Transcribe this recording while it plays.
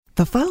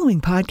The following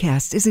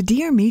podcast is a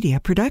Dear Media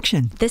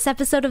production. This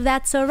episode of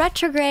That's So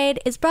Retrograde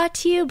is brought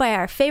to you by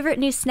our favorite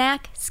new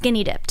snack,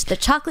 Skinny Dipped, the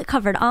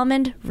chocolate-covered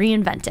almond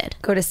reinvented.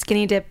 Go to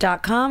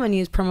skinnydip.com and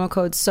use promo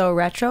code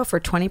SORETRO for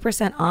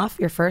 20% off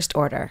your first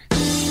order.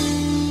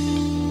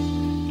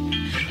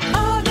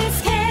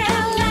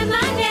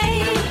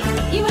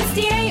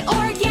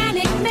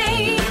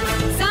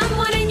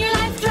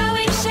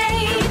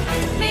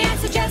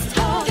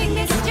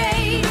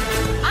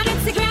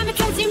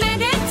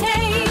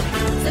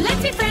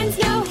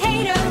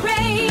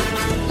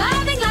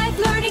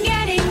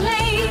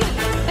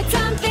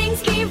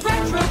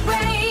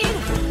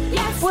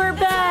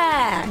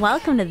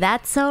 Welcome to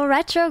That's So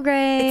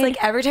Retrograde. It's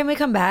like every time we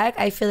come back,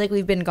 I feel like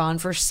we've been gone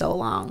for so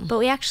long. But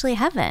we actually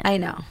haven't. I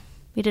know.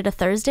 We did a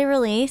Thursday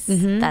release.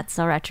 That's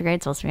So Retrograde.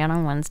 It's supposed to be out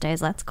on Wednesdays.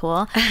 That's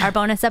cool. Our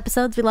bonus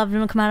episodes, we love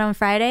them to come out on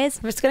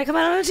Fridays. It's going to come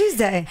out on a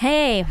Tuesday.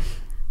 Hey.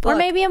 Look, or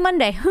maybe a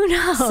Monday. Who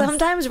knows?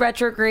 Sometimes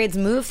retrogrades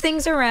move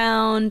things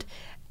around.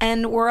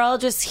 And we're all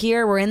just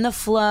here. We're in the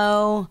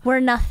flow.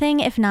 We're nothing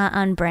if not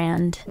on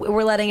brand.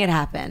 We're letting it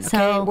happen. Okay?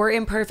 So, we're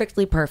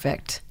imperfectly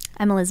perfect.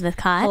 I'm Elizabeth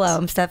Cott. Hello,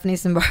 I'm Stephanie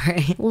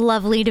Simbari.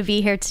 Lovely to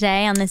be here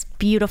today on this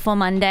beautiful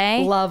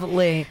Monday.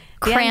 Lovely.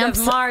 Cramps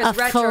the end of Mars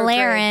a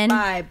flaring.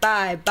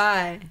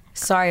 Bye.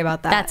 Sorry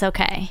about that. That's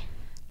okay.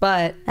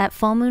 But that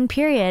full moon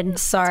period.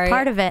 Sorry,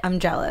 part of it. I'm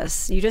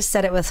jealous. You just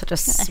said it with such a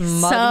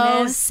smugness.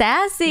 So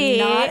sassy.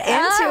 Not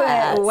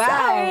into it. Wow.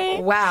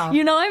 Sorry. Wow.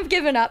 You know I've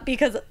given up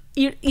because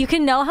you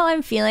can know how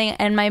I'm feeling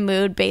and my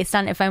mood based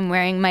on if I'm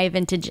wearing my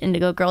vintage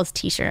Indigo Girls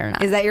t-shirt or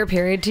not. Is that your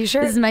period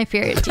t-shirt? This is my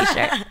period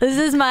t-shirt. This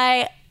is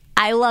my...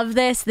 I love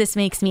this. This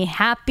makes me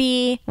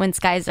happy when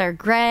skies are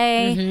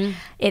gray.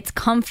 It's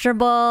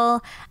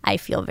comfortable. I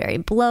feel very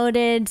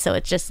bloated. So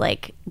it's just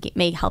like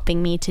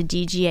helping me to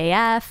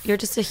DGAF. You're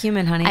just a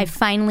human, honey. I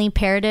finally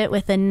paired it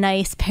with a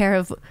nice pair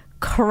of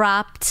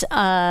cropped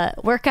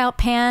workout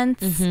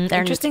pants.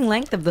 They're interesting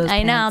length of those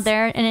pants. I know.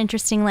 They're an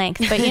interesting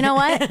length. But you know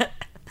what?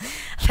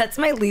 That's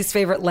my least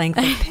favorite length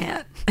of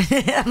pant.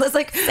 I was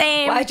like,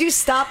 same. Why'd you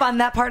stop on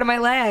that part of my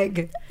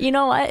leg? You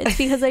know what? It's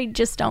because I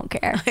just don't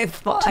care.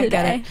 I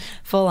get it.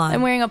 Full on.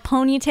 I'm wearing a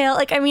ponytail.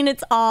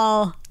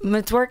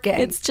 It's working.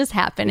 It's just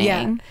happening.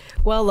 Yeah.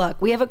 Well,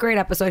 look, we have a great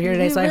episode here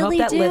today, so really I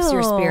hope that lifts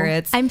your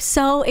spirits. I'm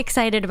so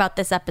excited about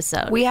this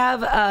episode. We have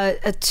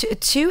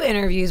two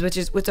interviews,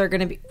 which are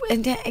going to be.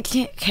 I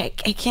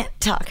can't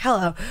talk.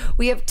 Hello.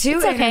 We have two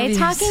interviews. Okay.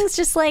 Talking's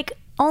just like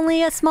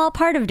only a small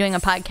part of doing a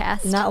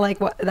podcast. Not like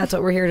that's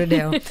what we're here to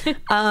do.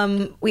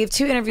 We have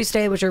two interviews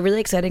today, which are really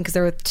exciting because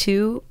there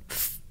were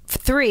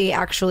three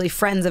actually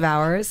friends of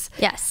ours.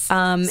 Yes.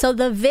 So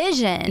the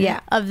vision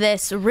of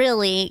this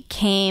really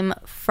came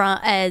from,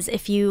 as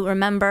if you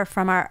remember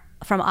from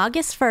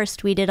August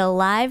 1st, we did a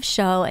live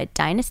show at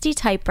Dynasty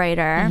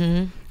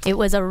Typewriter. It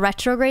was a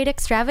retrograde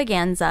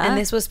extravaganza. And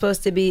this was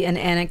supposed to be an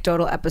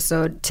anecdotal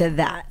episode to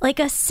that. Like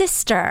a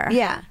sister.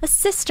 Yeah. A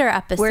sister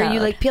episode. Where you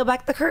like peel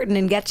back the curtain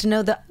and get to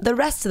know the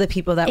rest of the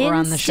people that were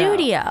on the show. In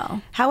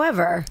studio.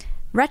 However,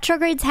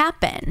 retrogrades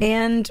happen.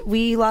 And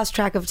we lost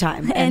track of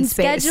time and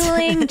space.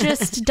 Scheduling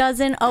just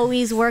doesn't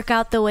always work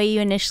out the way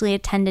you initially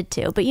intended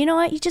to. But you know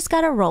what? You just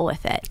got to roll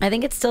with it. I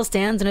think it still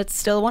stands and it's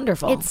still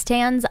wonderful. It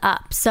stands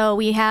up. So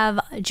we have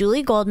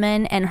Julie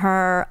Goldman and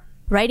her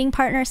writing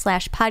partner /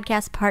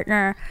 podcast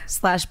partner /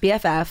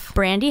 BFF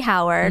Brandy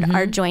Howard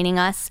are joining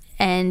us,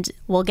 and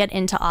we'll get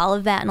into all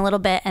of that in a little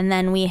bit. And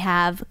then we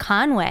have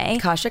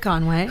Kassia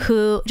Conway,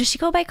 who does she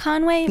go by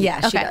Conway?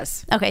 Yeah, she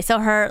does. Okay, so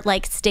her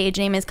stage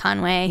name is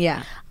Conway.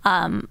 Yeah.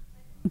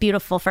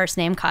 Beautiful first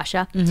name,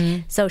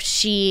 Kassia. So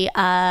she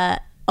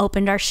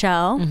opened our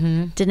show,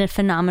 did a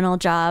phenomenal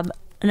job.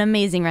 An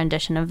amazing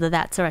rendition of the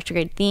That's a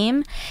Retrograde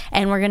theme.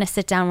 And we're going to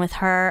sit down with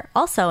her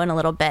also in a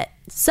little bit.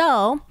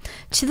 So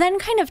to then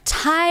kind of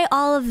tie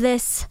all of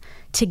this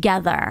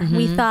together,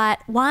 we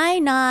thought, why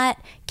not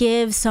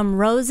give some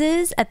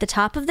roses at the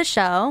top of the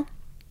show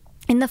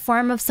in the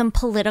form of some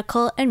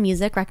political and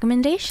music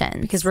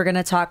recommendations? Because we're going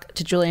to talk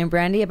to Julie and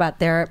Brandy about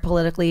their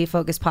politically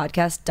focused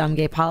podcast, Dumb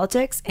Gay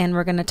Politics. And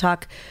we're going to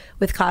talk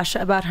with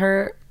Kassia about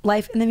her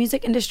life in the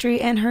music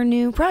industry and her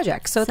new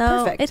project. So it's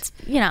perfect. It's,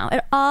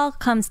 it all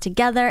comes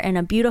together in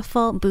a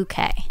beautiful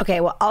bouquet.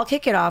 Okay, well, I'll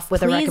kick it off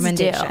with a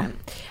recommendation.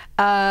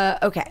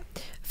 Okay.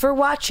 For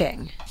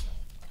watching.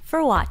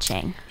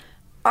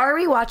 Are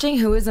we watching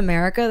Who is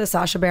America, the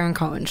Sacha Baron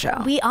Cohen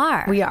show? We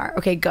are.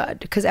 Okay, good.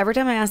 Because every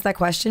time I ask that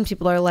question,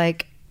 people are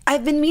like,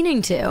 I've been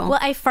meaning to. Well,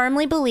 I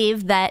firmly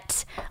believe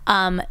that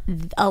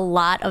a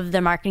lot of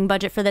the marketing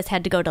budget for this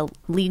had to go to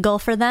legal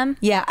for them.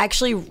 Yeah, I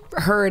actually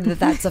heard that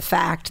that's a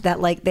fact, that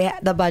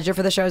the budget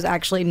for the show is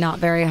actually not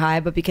very high,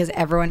 but because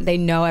they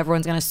know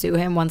everyone's going to sue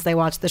him once they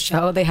watch the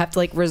show, they have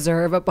to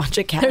reserve a bunch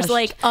of cash.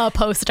 There's a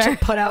poster to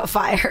put out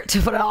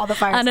all the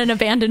fires on an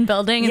abandoned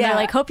building, and they're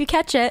like, hope you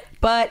catch it.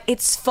 But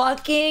it's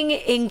fucking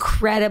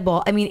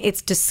incredible. I mean,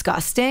 it's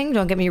disgusting,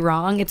 don't get me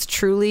wrong. It's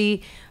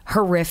truly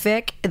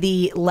horrific,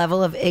 the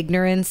level of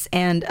ignorance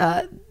and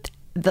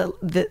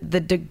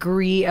the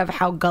degree of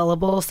how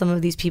gullible some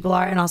of these people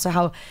are, and also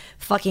how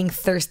fucking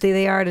thirsty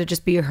they are to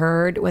just be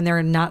heard when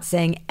they're not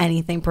saying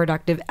anything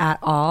productive at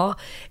all.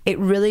 It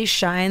really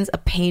shines a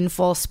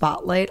painful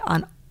spotlight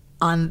on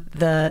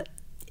the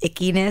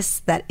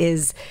ickiness that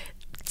is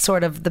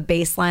sort of the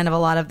baseline of a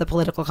lot of the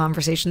political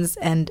conversations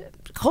and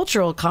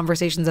cultural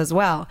conversations as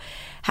well.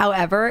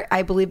 However,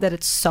 I believe that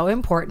it's so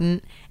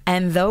important,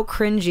 and though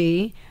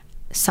cringy,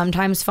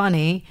 sometimes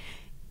funny,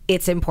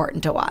 it's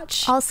important to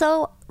watch.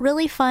 Also,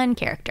 really fun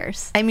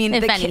characters. I mean,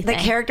 the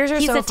characters are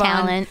so fun.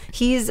 Talent.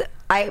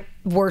 I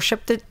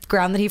worship the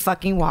ground that he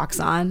fucking walks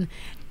on.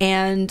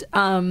 And,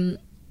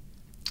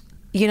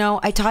 you know,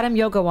 I taught him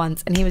yoga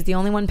once, and he was the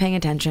only one paying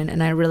attention,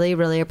 and I really,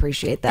 really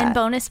appreciate that. And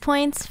bonus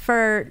points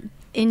for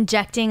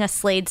injecting a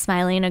Slade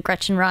Smiley and a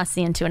Gretchen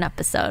Rossi into an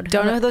episode.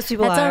 Don't know who those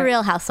people That's are. a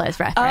Real Housewives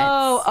reference.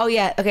 Oh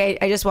yeah. Okay,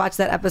 I just watched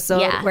that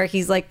episode where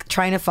he's like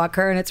trying to fuck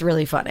her, and it's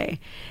really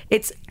funny.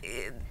 It's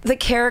the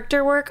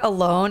character work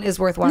alone is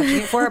worth watching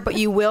it for, but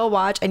you will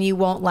watch and you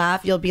won't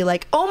laugh. You'll be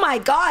like, "Oh my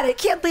god, I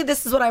can't believe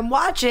this is what I'm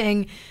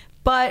watching,"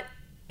 but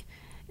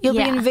you'll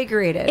be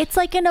invigorated. It's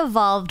like an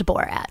evolved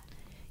Borat.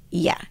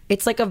 Yeah,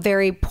 it's like a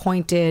very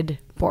pointed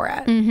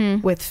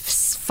Borat with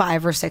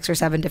 5 or 6 or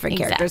 7 different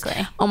characters.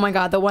 Oh my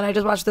god, the one I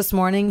just watched this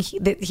morning,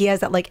 he has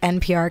that like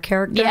NPR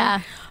character.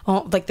 Yeah.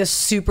 Oh, like the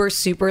super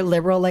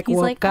liberal like He's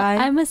woke like, guy.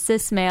 I'm a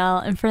cis male,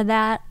 and for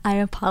that I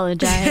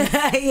apologize.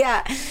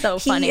 Yeah, so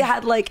funny. He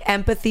had like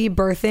empathy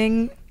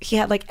birthing. He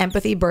had like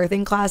empathy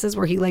birthing classes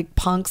where he like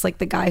punks like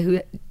the guy who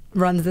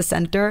runs the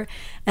center,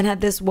 and had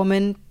this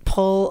woman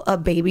pull a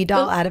baby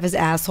doll out of his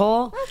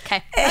asshole.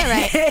 Okay, all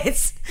right.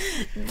 It's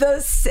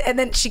and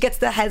then she gets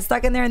the head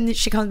stuck in there, and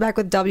she comes back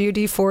with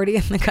WD-40,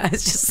 and the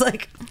guy's just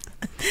like,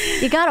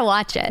 you gotta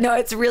watch it. No,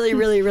 it's really,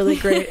 really, really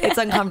great. It's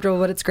uncomfortable,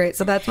 but it's great.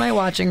 So that's my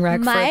watching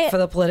rec for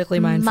the politically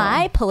mindful.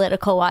 My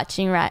political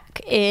watching rec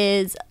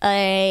is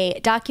a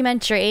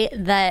documentary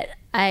that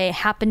I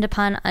happened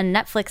upon on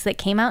Netflix that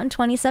came out in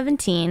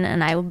 2017,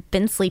 and I've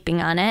been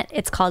sleeping on it.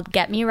 It's called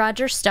Get Me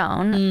Roger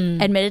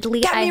Stone.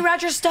 Admittedly, Get Me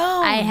Roger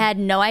Stone. I had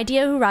no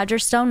idea who Roger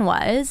Stone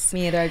was.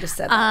 Me either. I just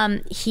said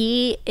that.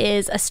 He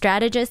is a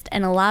strategist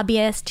and a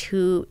lobbyist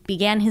who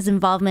began his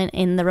involvement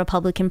in the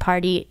Republican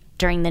Party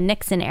during the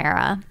Nixon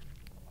era,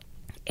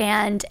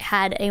 and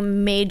had a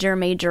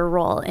major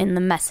role in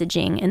the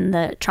messaging in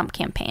the Trump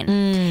campaign.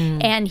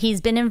 And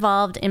he's been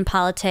involved in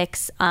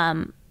politics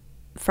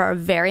for a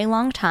very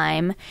long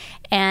time.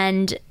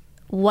 And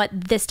what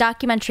this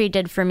documentary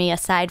did for me,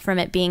 aside from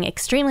it being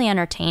extremely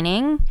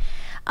entertaining,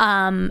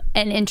 an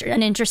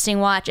interesting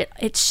watch,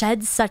 it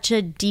sheds such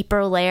a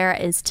deeper layer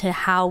as to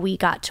how we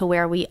got to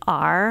where we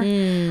are.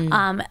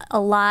 A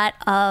lot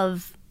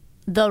of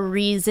the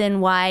reason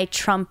why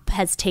Trump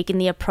has taken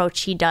the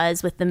approach he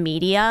does with the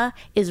media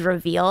is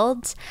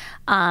revealed.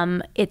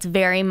 It's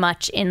very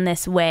much in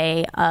this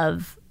way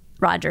of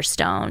Roger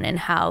Stone and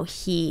how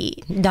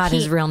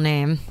his real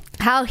name,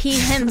 how he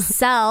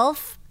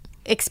himself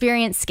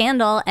experienced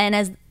scandal, and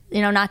as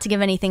you know, not to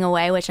give anything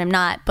away, which I'm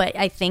not, but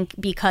I think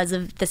because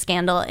of the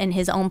scandal in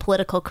his own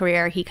political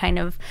career, he kind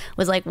of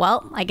was like,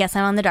 well, I guess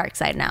I'm on the dark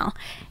side now.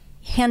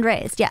 Hand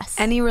raised, yes.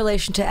 Any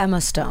relation to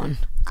Emma Stone?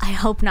 I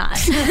hope not.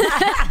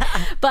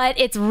 But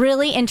it's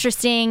really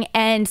interesting,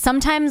 and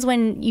sometimes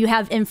when you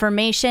have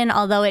information,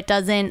 although it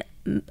doesn't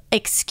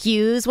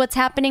excuse what's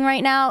happening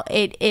right now,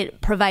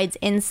 it provides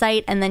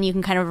insight, and then you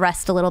can kind of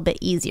rest a little bit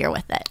easier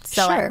with it.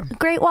 So sure.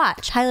 Great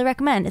watch. Highly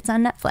recommend. It's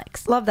on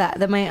Netflix. Love that.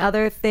 Then my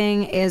other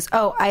thing is,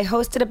 I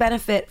hosted a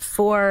benefit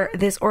for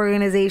this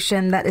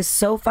organization that is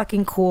so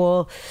fucking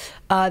cool.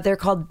 They're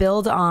called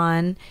Build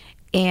On.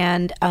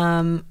 And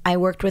I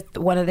worked with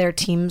one of their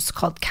teams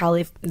called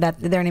Cali, that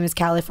their name is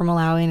Cali for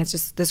Malawi, and it's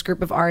just this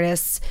group of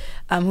artists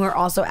who are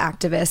also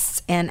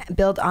activists. And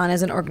Build On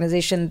is an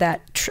organization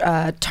that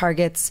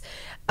targets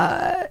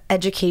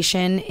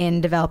education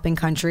in developing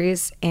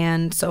countries.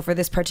 And so for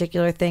this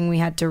particular thing, we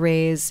had to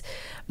raise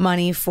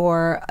money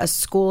for a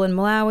school in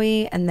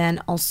Malawi, and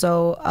then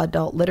also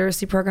adult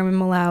literacy program in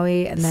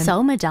Malawi. And then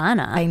so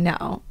Madonna. I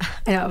know.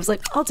 I was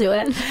like, I'll do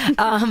it.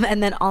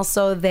 And then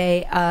also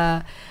they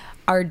are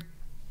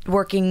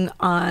working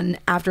on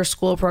after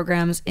school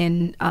programs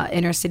in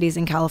inner cities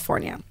in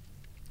California,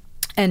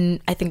 and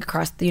I think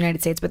across the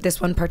United States, but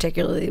this one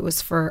particularly was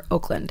for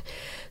Oakland.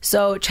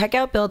 So check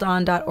out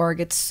buildon.org.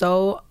 It's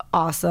so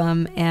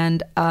awesome,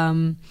 and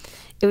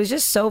it was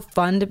just so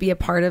fun to be a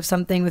part of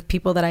something with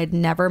people that I'd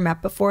never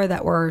met before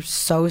that were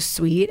so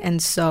sweet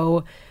and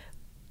so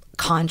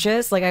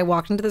conscious. Like, I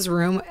walked into this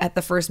room at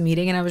the first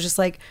meeting and I was just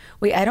like,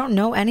 wait, I don't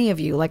know any of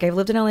you. Like, I've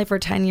lived in LA for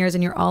 10 years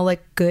and you're all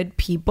like good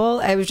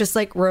people. I was just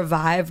like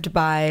revived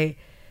by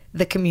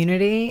the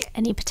community.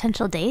 Any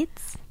potential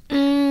dates?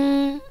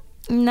 No.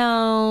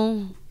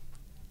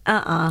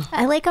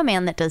 I like a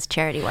man that does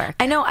charity work.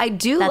 I know, I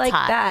do. That's like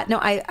hot. That. No,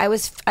 I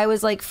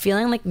was like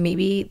feeling like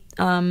maybe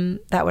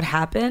that would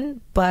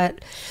happen,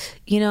 but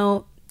you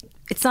know,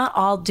 it's not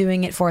all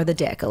doing it for the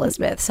dick,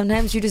 Elizabeth.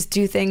 Sometimes you just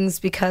do things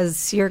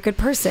because you're a good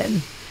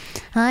person.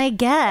 I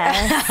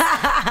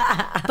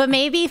guess. But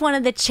maybe if one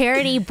of the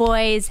charity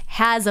boys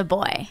has a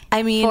boy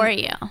for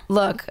you.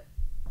 Look,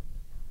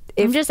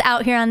 I'm just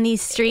out here on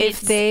these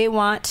streets. If they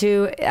want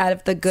to, out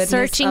of the goodness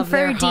searching of for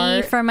their D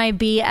heart, for my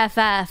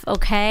BFF,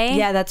 okay?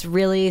 Yeah, that's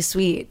really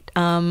sweet.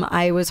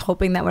 I was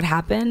hoping that would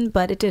happen,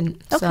 but it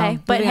didn't. Okay,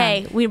 so, but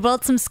hey, we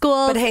built some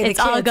schools. But hey, it's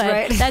all good.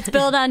 Right? That's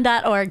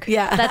buildon.org.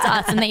 Yeah. That's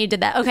awesome that you did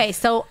that. Okay,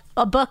 so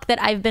a book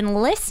that I've been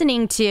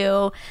listening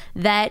to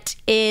that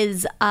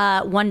is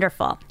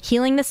wonderful.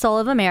 Healing the Soul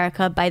of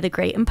America by the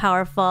great and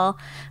powerful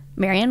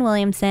Marianne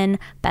Williamson,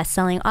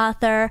 best-selling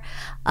author,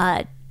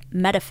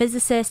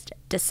 metaphysicist,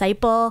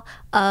 disciple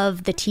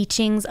of the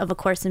teachings of A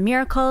Course in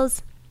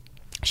Miracles.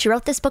 She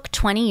wrote this book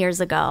 20 years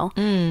ago,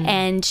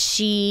 and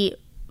she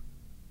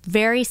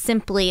very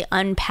simply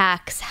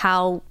unpacks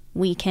how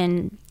we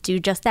can do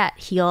just that,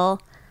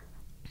 heal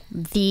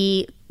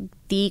the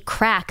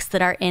cracks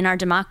that are in our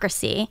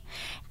democracy.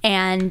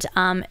 And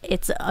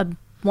it's a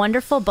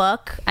wonderful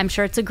book. I'm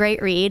sure it's a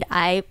great read.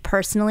 I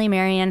personally,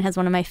 Marianne has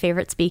one of my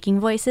favorite speaking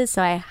voices,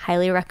 so I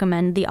highly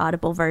recommend the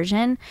Audible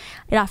version.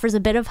 It offers a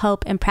bit of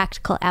hope and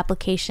practical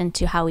application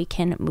to how we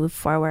can move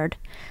forward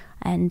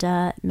and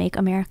make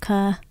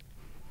America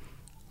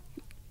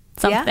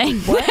something.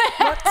 Yeah.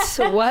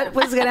 What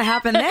was going to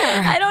happen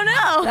there? I don't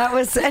know. That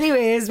was,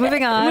 anyways,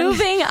 moving on.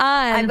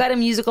 I've got a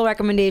musical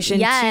recommendation.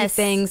 Yes. 2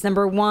 things.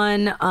 Number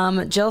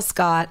 1, Jill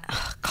Scott,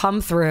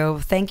 come through.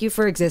 Thank you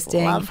for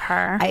existing. Love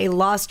her. I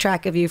lost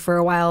track of you for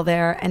a while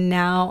there, and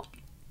now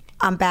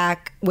I'm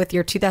back with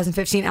your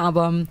 2015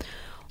 album,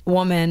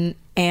 Woman,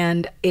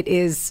 and it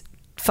is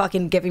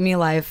fucking giving me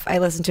life. I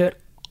listen to it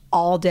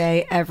all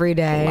day, every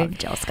day. Love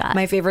Jill Scott.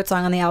 My favorite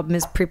song on the album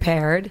is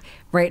Prepared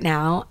right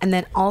now. And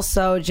then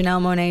also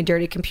Janelle Monáe,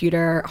 Dirty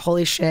Computer.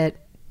 Holy shit.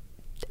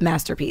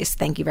 Masterpiece.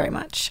 Thank you very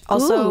much.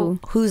 Also,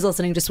 who's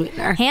listening to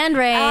Sweetener? Hand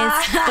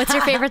raised. What's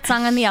your favorite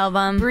song on the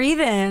album?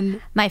 Breathe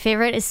In. My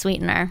favorite is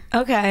Sweetener.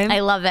 Okay. I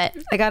love it.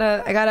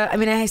 I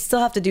mean, I still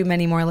have to do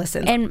many more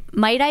listens. And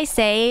might I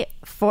say,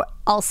 for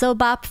also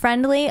bop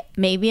friendly,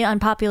 maybe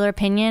unpopular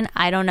opinion,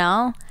 I don't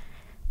know,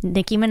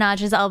 Nicki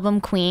Minaj's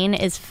album Queen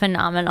is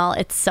phenomenal.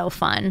 It's so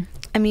fun.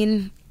 I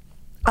mean,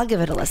 I'll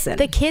give it a listen.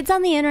 The kids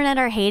on the internet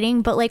are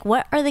hating, but like,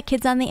 what are the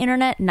kids on the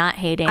internet not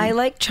hating? I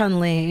like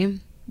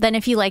Chun-Li. Then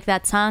if you like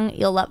that song,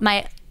 you'll love.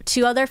 My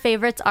 2 other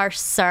favorites are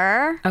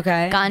Sir,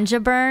 okay,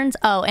 Ganja Burns,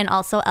 and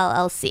also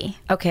LLC.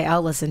 Okay,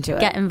 I'll listen to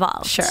it. Get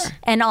involved. Sure.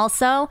 And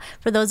also,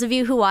 for those of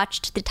you who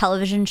watched the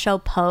television show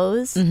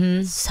Pose,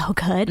 so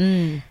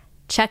good.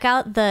 Check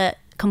out the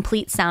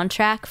complete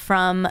soundtrack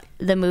from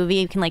the movie.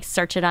 You can like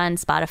search it on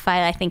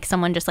Spotify. I think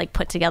someone just like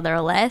put together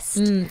a list.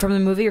 From the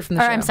movie or from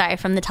the show? I'm sorry,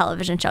 from the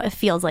television show. It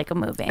feels like a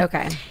movie.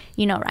 Okay.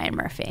 You know Ryan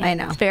Murphy. I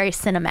know. It's very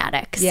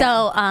cinematic. Yeah.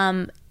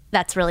 So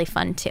that's really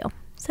fun too.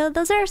 So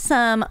those are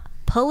some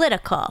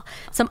political.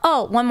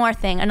 One more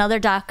thing. Another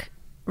doc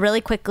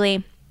really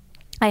quickly.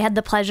 I had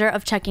the pleasure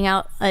of checking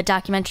out a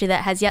documentary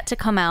that has yet to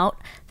come out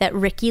that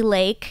Ricki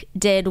Lake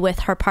did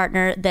with her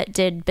partner that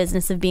did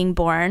Business of Being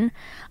Born.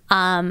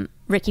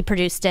 Ricki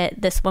produced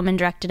it. This woman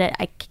directed it.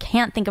 I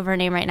can't think of her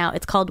name right now.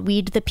 It's called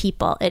Weed the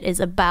People. It is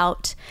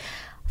about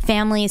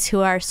families who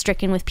are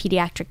stricken with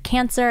pediatric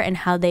cancer and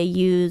how they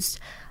use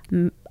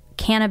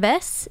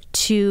cannabis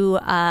to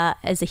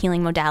as a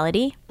healing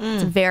modality.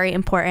 It's very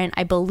important.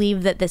 I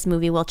believe that this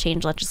movie will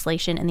change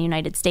legislation in the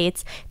United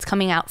States. It's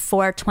coming out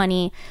for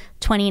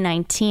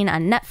 2019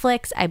 on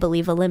Netflix. I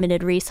believe a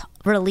limited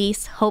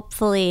release,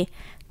 hopefully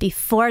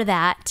before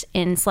that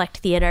in select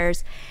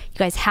theaters. You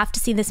guys have to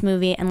see this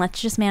movie, and let's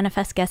just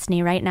manifest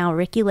destiny right now.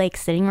 Ricki Lake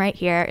sitting right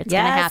here. It's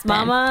gonna happen. Yes,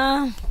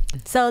 mama.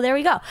 So there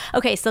we go.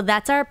 Okay, so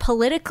that's our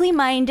politically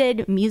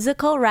minded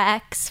musical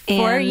Rex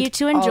for you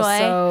to enjoy.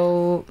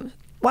 Also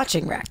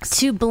watching Rex.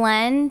 To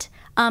blend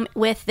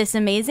with this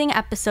amazing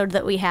episode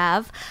that we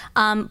have.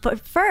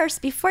 But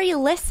first, before you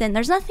listen,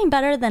 there's nothing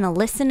better than a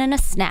listen and a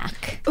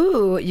snack.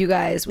 Ooh, you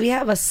guys, we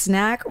have a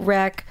snack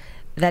rec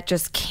that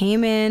just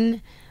came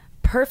in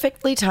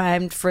perfectly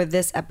timed for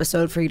this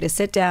episode for you to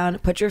sit down,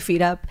 put your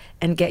feet up,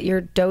 and get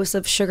your dose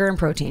of sugar and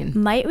protein.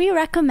 Might we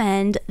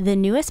recommend the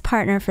newest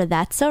partner for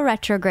That's So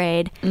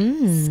Retrograde,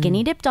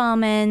 Skinny Dipped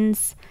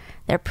Almonds.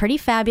 They're pretty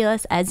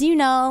fabulous. As you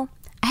know,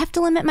 I have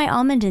to limit my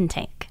almond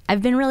intake.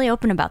 I've been really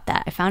open about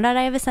that. I found out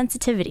I have a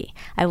sensitivity.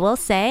 I will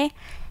say,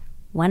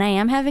 when I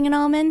am having an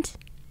almond,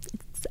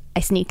 I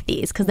sneak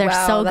these because they're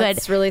so good.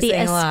 That's really the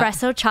saying a lot.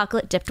 espresso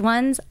chocolate dipped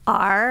ones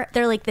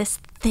they're like this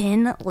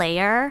thin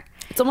layer.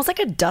 It's almost like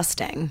a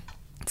dusting.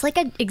 It's like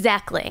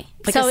exactly.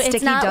 Like so a it's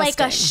sticky not like a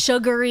dusting.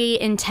 sugary,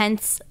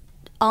 intense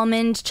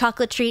almond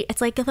chocolate treat. It's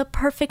like the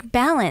perfect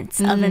balance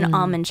of an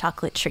almond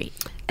chocolate treat.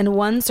 And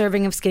 1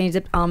 serving of Skinny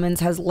Dipped Almonds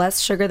has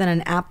less sugar than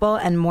an apple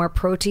and more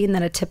protein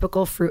than a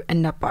typical fruit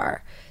and nut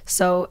bar.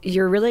 So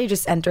you're really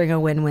just entering a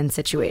win-win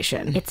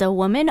situation. It's a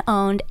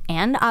woman-owned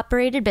and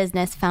operated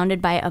business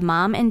founded by a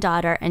mom and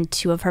daughter and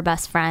 2 of her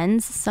best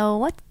friends. So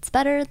what's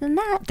better than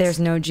that? There's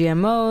no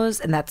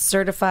GMOs, and that's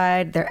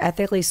certified. They're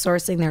ethically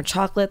sourcing their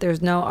chocolate.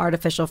 There's no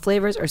artificial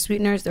flavors or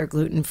sweeteners. They're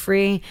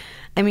gluten-free.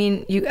 I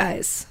mean, you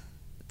guys,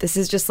 this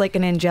is just like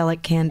an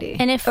angelic candy.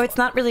 And if it's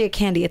not really a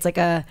candy, it's like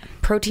a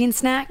protein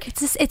snack.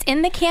 It's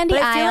in the candy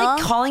but aisle. I feel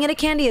like calling it a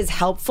candy is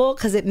helpful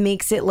because it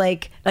makes it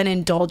like an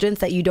indulgence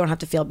that you don't have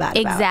to feel bad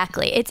about.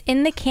 Exactly. It's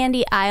in the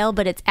candy aisle,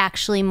 but it's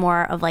actually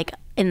more of like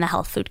in the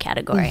health food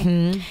category.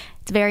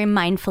 It's very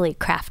mindfully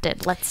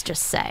crafted, let's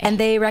just say. And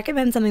they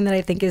recommend something that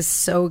I think is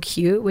so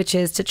cute, which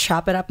is to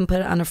chop it up and put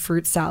it on a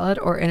fruit salad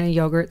or in a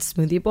yogurt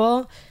smoothie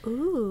bowl.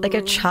 Ooh. Like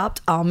a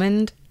chopped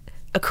almond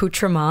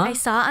accoutrement. I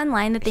saw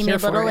online that they made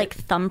little like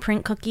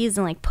thumbprint cookies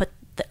and like put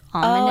the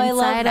almond I inside.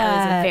 love that.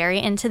 I was very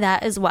into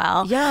that as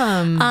well.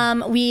 Yum.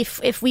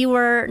 If we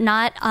were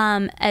not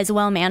as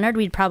well mannered,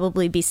 we'd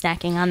probably be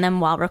snacking on them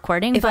while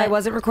recording. If I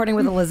wasn't recording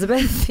with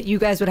Elizabeth, you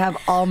guys would have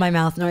all my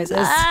mouth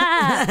noises.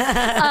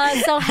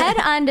 So head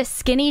on to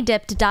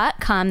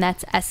skinnydipped.com.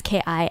 That's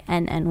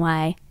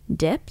SKINNY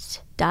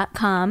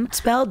dipped.com.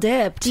 Spell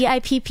dipped.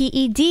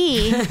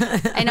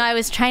 DIPPED. I know I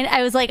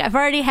was like, I've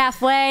already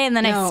halfway and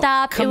then I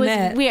stopped. Commit.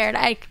 It was weird.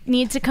 I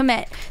need to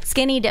commit.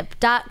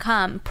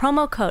 Skinnydipped.com.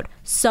 Promo code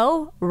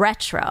so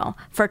retro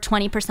for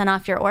 20%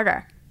 off your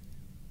order.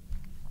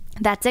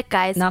 That's it,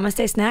 guys.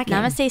 Namaste snacking.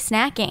 Namaste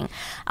snacking.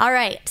 All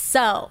right.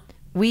 So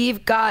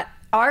we've got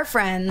our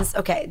friends,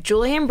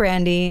 Julie and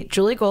Brandy,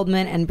 Julie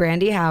Goldman and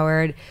Brandy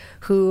Howard,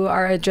 who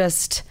are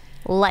just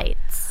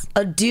lights.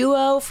 A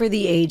duo for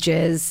the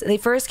ages. They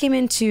first came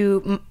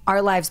into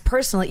our lives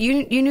personally.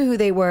 You knew who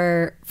they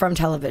were from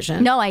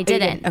television. No, I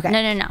didn't.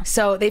 Okay. No.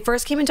 So they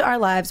first came into our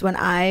lives when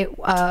I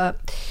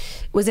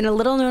was in a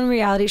little known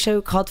reality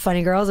show called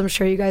Funny Girls. I'm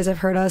sure you guys have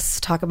heard us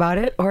talk about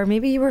it, or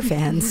maybe you were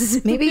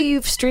fans. Maybe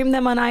you've streamed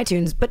them on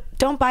iTunes, but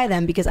don't buy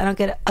them because I don't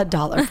get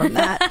 $1 from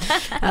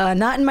that.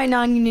 Not in my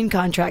non-union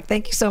contract.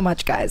 Thank you so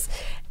much, guys.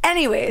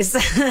 Anyways,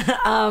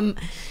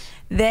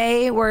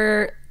 they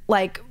were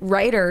like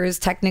writers,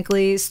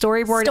 technically,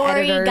 story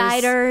editors,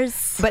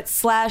 guiders,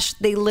 but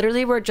they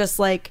literally were just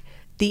like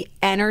the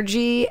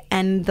energy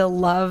and the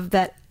love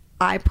that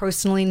I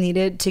personally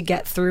needed to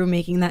get through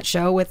making that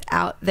show.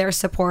 Without their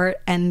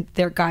support and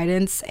their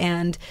guidance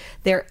and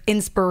their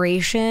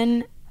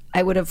inspiration,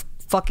 I would have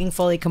fucking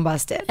fully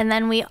combusted. And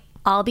then we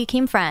all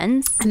became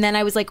friends. And then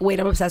I was like, wait,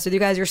 I'm obsessed with you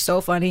guys. You're so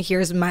funny.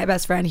 Here's my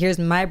best friend. Here's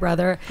my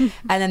brother.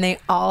 And then they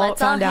all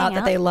found out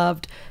that they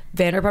loved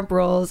Vanderpump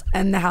Rules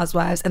and The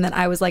Housewives, and then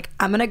I was like,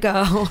 I'm gonna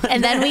go.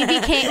 And then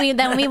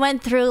we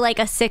went through like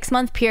a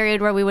 6-month period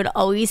where we would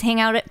always hang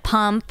out at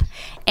Pump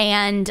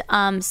and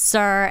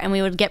Sir, and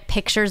we would get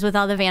pictures with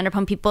all the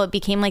Vanderpump people. It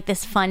became like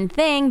this fun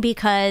thing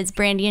because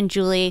Brandy and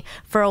Julie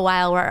for a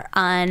while were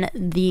on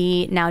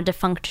the now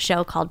defunct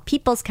show called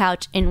People's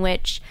Couch, in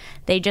which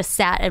they just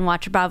sat and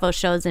watched Bravo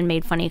shows and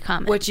made funny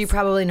comments, which you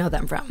probably know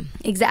them from.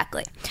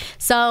 Exactly.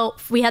 So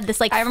we had this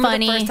like I remember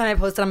funny. the first time I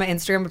posted on my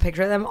Instagram a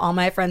picture of them, all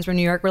my friends from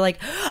New York were like,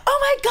 oh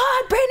my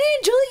God, Brandy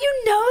and Julie,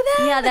 you know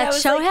that? Yeah, that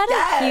show like, had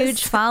yes. a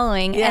huge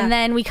following. Yeah. And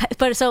then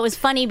so it was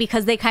funny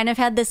because they kind of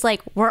had this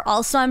like, we're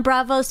also on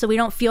Bravo, so we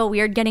don't feel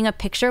weird getting a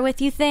picture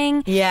with you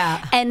thing.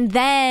 Yeah. And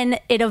then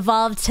it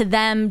evolved to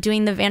them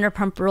doing the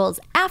Vanderpump Rules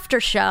after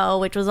show,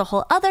 which was a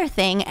whole other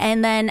thing.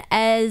 And then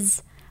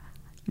as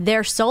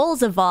their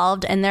souls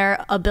evolved and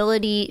their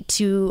ability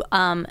to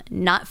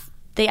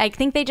I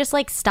think they just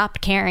like stopped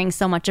caring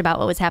so much about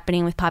what was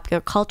happening with popular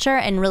culture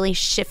and really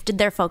shifted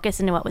their focus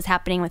into what was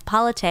happening with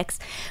politics,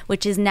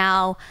 which is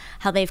now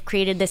how they've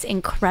created this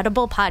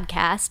incredible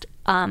podcast,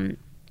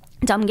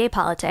 Dumb Gay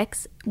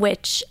Politics,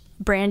 which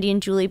Brandy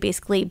and Julie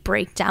basically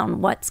break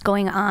down what's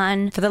going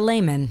on. For the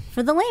layman.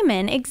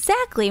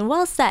 Exactly.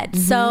 Well said.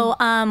 Mm-hmm.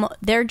 So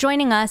they're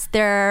joining us.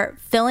 They're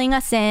filling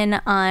us in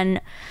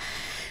on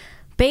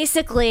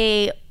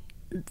basically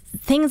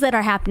things that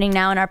are happening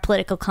now in our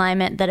political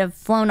climate that have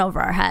flown over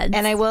our heads.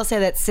 And I will say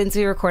that since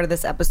we recorded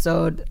this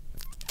episode,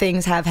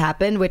 things have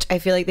happened, which I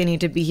feel like they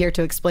need to be here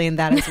to explain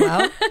that as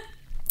well.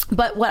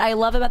 But what I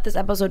love about this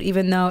episode,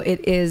 even though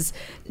it is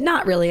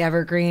not really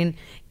evergreen,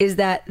 is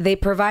that they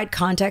provide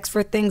context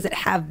for things that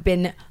have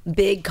been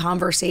big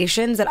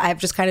conversations that I've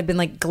just kind of been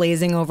like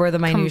glazing over the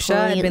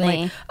minutia and been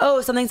like,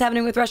 oh, something's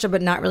happening with Russia,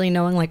 but not really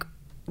knowing like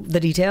the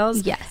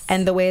details. Yes.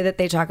 And the way that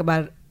they talk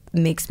about it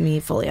makes me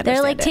fully understand.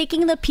 They're like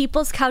taking the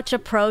People's Couch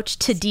approach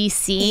to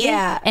DC.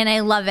 Yeah. And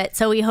I love it.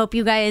 So we hope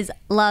you guys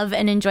love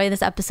and enjoy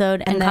this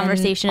episode and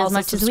conversation as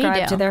much as we do.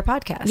 Subscribe to their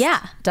podcast.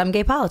 Yeah. Dumb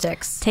Gay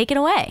Politics. Take it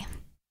away.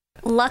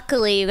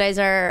 Luckily, you guys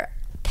have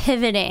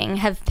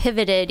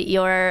pivoted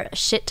your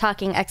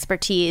shit-talking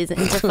expertise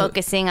into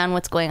focusing on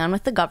what's going on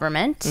with the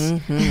government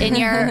in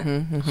your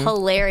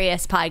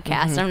hilarious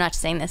podcast. I'm not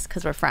just saying this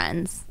because we're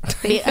friends.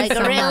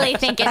 I really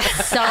think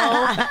it's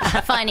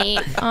so funny.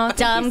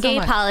 Dumb Gay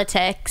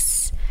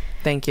Politics.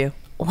 Thank you.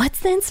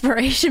 What's the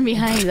inspiration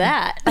behind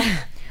that?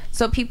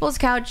 So People's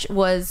Couch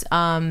was,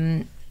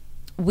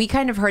 we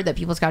kind of heard that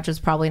People's Couch was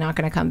probably not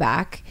going to come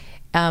back,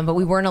 but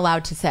we weren't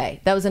allowed to say.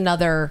 That was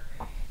another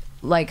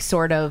like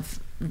sort of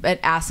an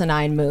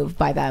asinine move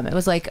by them. It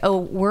was like, oh,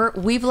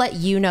 we've let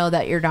you know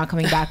that you're not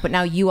coming back, but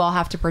now you all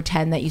have to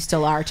pretend that you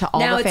still are to all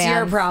now the fans. Now it's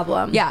your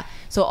problem. Yeah.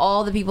 So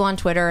all the people on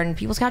Twitter, and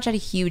People's Couch had a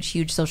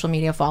huge social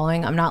media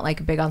following. I'm not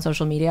like big on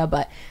social media,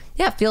 but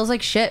yeah, it feels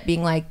like shit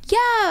being like,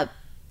 yeah,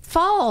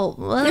 fall.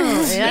 I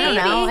don't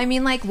know. I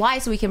mean, like, why?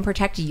 So we can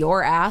protect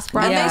your ass,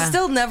 bro. And they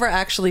still never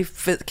actually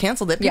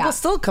canceled it. People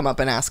still come up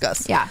and ask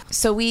us. Yeah.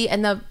 So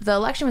the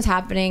election was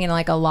happening, and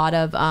like a lot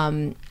of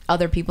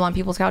other people on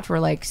People's Couch were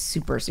like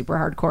super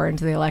hardcore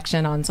into the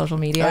election on social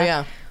media. Oh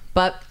yeah.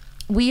 But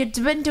we had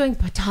been doing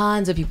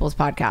tons of people's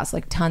podcasts,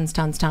 like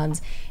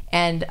tons.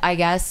 And I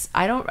guess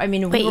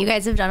you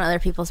guys have done other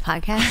people's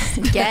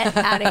podcasts? Get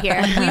out of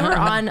here. We were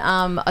on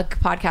a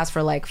podcast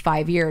for like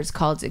 5 years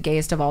called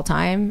Gayest of All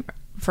Time.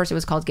 First it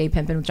was called Gay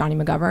Pimpin' with Johnny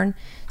McGovern.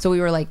 So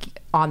we were like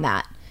on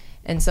that.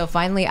 And so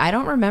finally, I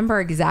don't remember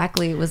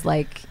exactly. It was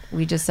like,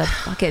 we just said,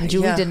 fuck it. And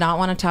Julie did not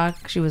want to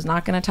talk. She was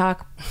not going to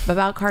talk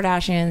about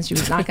Kardashians. She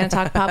was not going to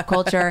talk pop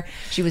culture.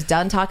 She was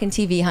done talking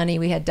TV, honey.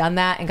 We had done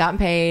that and gotten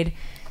paid.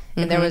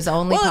 And there was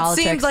only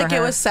politics. It seemed like for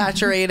her. It was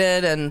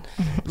saturated, and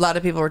a lot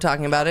of people were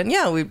talking about it. And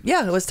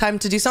it was time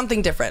to do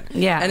something different.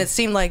 Yeah, and it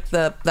seemed like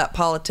that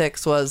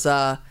politics was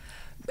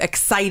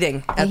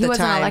exciting at the time. He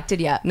wasn't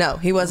elected yet. No,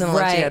 he wasn't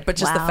elected yet. But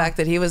just the fact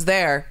that he was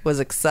there was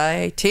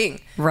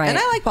exciting. Right. And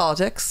I like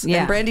politics. Yeah.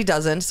 And Brandy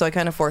doesn't, so I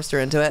kind of forced her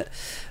into it.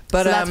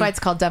 But so that's why it's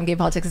called Dumb Gay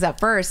Politics. Because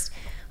at first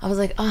I was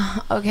like,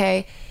 oh,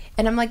 okay.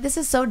 And I'm like, this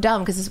is so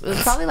dumb, because it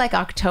was probably like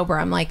October.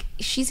 I'm like,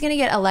 she's going to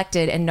get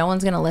elected and no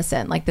one's going to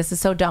listen. Like, this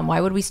is so dumb. Why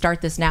would we start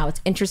this now?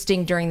 It's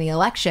interesting during the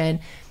election.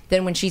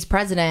 Then when she's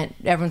president,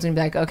 everyone's going to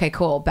be like, okay,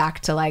 cool. Back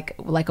to like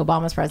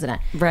Obama's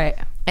president. Right.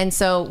 And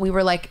so we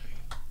were like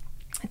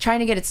trying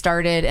to get it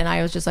started. And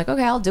I was just like,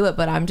 okay, I'll do it.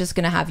 But I'm just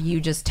going to have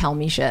you just tell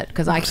me shit,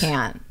 because I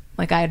can't.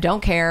 Like, I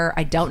don't care.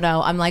 I don't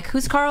know. I'm like,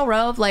 who's Karl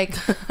Rove? Like,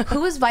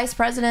 who was vice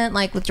president,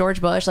 like, with George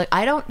Bush? Like,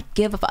 I don't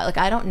give a fuck. Like,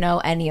 I don't know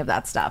any of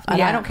that stuff.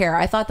 And I don't care.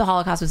 I thought the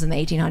Holocaust was in the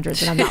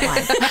 1800s, and I'm not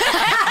lying.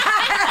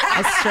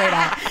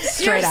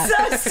 Straight up.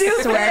 So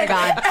stupid. Swear to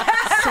God.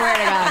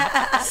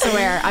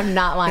 Swear. I'm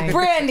not lying.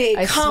 Brandy,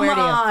 I come swear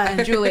on. To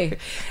you. Julie.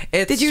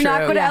 Did you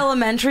not go to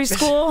elementary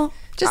school?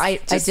 I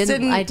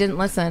didn't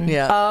listen.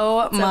 Yeah.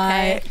 Oh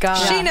my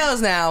God. She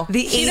knows now.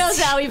 She knows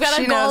now. We've got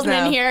a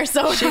Goldman here,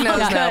 so she knows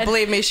now.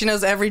 Believe me, she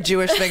knows every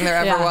Jewish thing there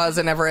ever was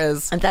and ever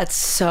is. And that's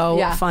so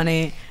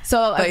funny.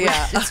 So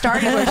it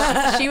started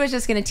with she was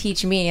just going to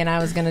teach me, and I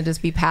was going to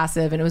just be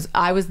passive, and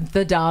I was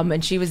the dumb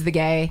and she was the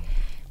gay.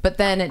 But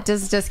then it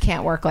just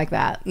can't work like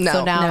that. No.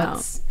 So now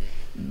it's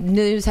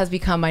news has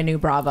become my new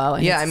Bravo.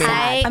 And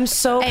I'm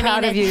so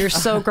proud of you. You're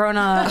so grown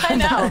up. I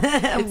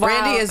know.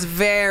 Brandy is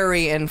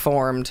very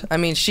informed. I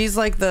mean, she's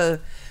like the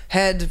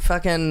head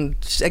fucking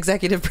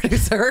executive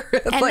producer.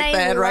 And like the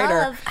head writer.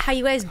 I love how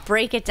you guys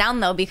break it down,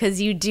 though, because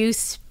you do.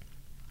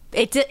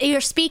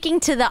 You're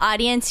speaking to the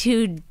audience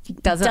who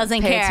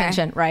doesn't pay care.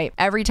 attention. Right.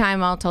 Every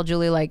time I'll tell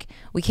Julie, like,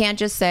 we can't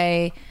just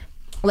say,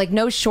 like,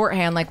 no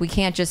shorthand. Like, we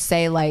can't just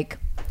say, like,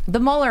 the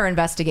Mueller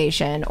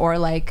investigation or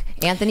like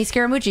Anthony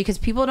Scaramucci, because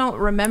people don't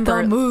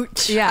remember. The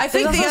mooch. Yeah, I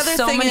think the other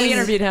thing is we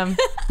interviewed him.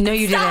 No,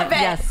 you didn't.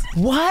 Yes.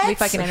 What? We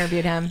fucking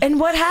interviewed him. And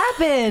what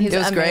happened? It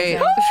was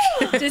amazing.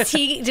 great.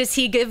 Does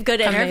he give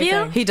good interview?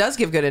 Amazing. He does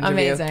give good interview.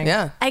 Amazing.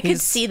 Yeah. I could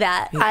see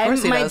that.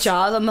 My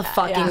jaw's on the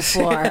fucking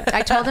floor.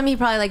 I told him he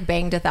probably like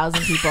banged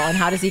 1,000 people, and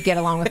how does he get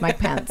along with Mike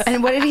Pence?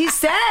 And what did he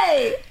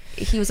say?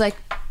 He was like,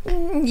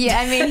 yeah,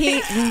 I mean,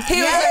 he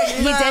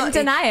didn't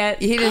deny it.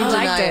 He didn't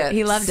deny it.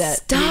 He loved it.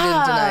 Stop. He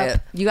didn't deny it.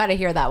 You got to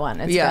hear that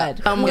one. It's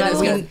good. Oh my It is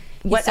God. good.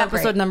 What so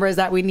episode great. number is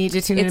that? We need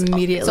to tune in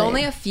immediately. It's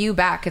only a few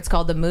back. It's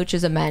called The Mooch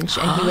is a Mensch,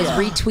 and he was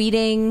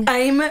retweeting.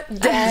 I'm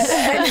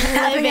dead. I'm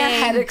having a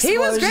head explosion. He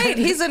was great.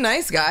 He's a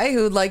nice guy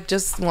who like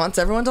just wants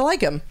everyone to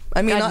like him.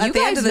 I mean, God, at you the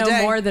guys end of the know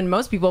day, more than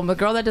most people. The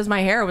girl that does my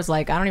hair was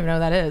like, I don't even know who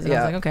that is. And I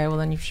was like, okay, well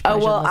then you should. Oh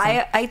well,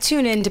 listen. I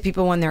tune into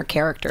people when they're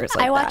characters.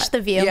 Like I watched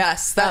The View.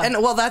 yes, and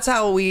that's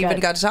how we even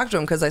got to talk to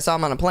him, because I saw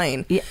him on a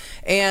plane. Yeah.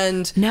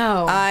 And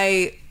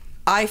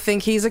I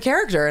think he's a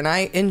character, and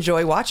I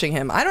enjoy watching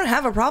him. I don't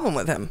have a problem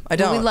with him. I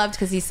don't. We loved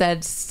because he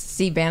said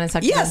Steve Bannon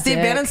sucked his own Steve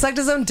dick. Bannon sucked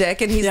his own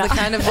dick, and he's the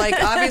kind of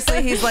like,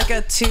 obviously he's like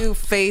a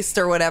two-faced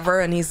or whatever,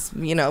 and he's,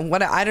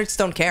 what, I just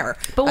don't care.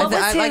 But what was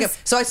I like him. his-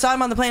 So I saw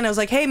him on the plane, and I was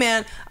like, hey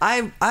man,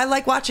 I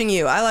like watching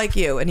you, I like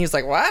you. And he was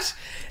like, what?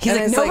 He's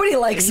like, it's nobody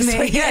likes he's me.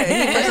 like, yeah,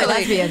 he literally-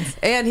 lesbians.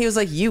 And he was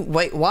like,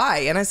 wait, why?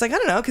 And I was like, I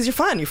don't know, because you're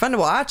fun to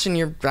watch, and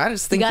I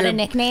just think You got you're a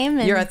nickname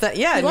and you're at that,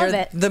 you and love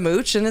you're it. the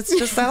mooch, and it's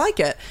just, I like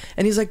it.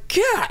 And he's like,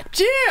 God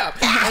damn.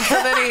 And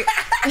so then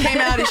he came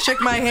out, he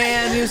shook my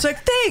hand, he was like,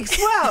 thanks,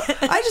 wow,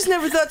 I just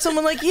never thought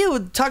someone like you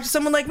would talk to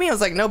someone like me. I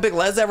was like, no big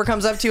Les ever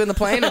comes up to you in the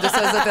plane and just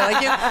says that they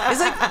like you. He's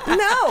like,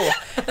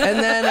 no. And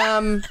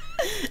then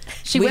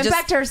She went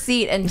back to her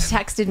seat and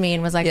texted me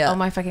and was like, oh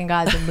my fucking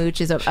God, the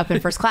mooch is up in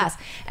first class.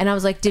 And I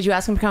was like, did you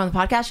ask him to come on the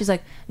podcast? She's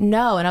like,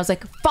 no. And I was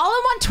like, follow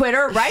him on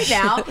Twitter right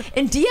now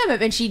and DM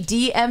him. And she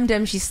DM'd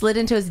him. She slid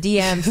into his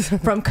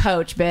DMs from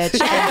Coach, bitch.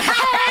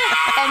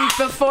 And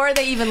before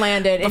they even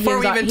landed, Before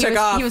we even took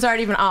off. he was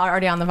already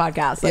on the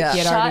podcast. Like, Yeah. he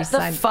had Shut already the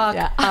signed. fuck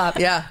Yeah. up.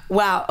 Yeah.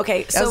 Wow.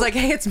 Okay. So I was like,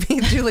 hey, it's me,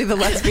 Julie, the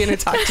lesbian who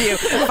talked to you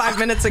 5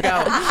 minutes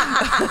ago.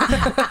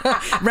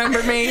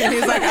 Remember me? And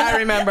he's like, I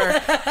remember.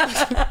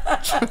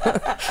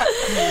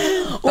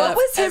 what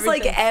was his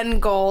like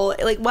end goal?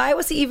 Like, why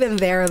was he even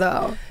there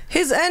though?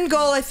 His end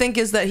goal, I think,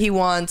 is that he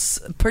wants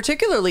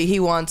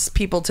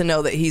people to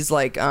know that he's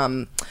like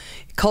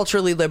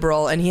culturally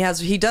liberal, and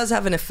he does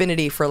have an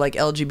affinity for like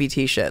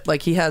LGBT shit.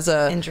 Like he has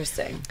a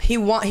Interesting. He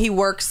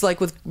works like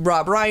with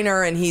Rob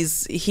Reiner, and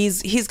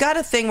he's got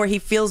a thing where he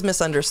feels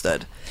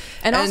misunderstood,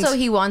 And also,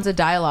 he wants a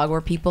dialogue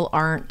where people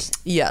aren't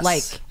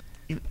like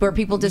where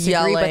people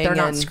disagree, but they're Yelling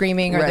not and-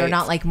 screaming, or they're right.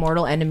 not like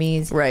mortal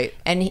enemies, Right.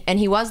 And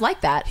he was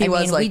like that. He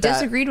was like we that.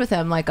 disagreed with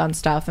him like on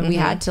stuff, and we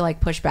had to like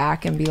push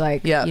back and be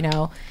like, Yeah. you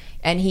know,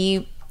 and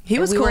he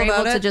was we cool were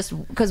about able to it.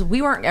 just, because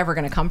we weren't ever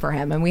going to come for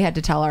him, and we had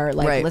to tell our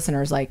like Right.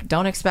 listeners, like,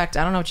 don't expect,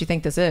 I don't know what you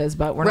think this is,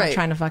 but we're not Right.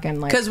 trying to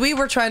fucking like, because we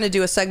were trying to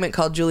do a segment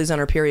called Julie's on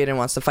her period and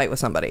wants to fight with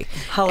somebody.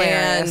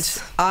 Hilarious.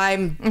 And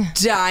I'm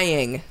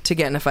dying to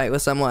get in a fight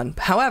with someone.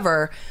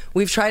 However,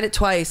 we've tried it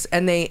twice,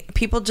 and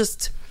people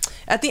just,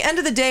 at the end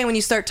of the day, when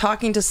you start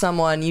talking to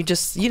someone, you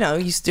just, you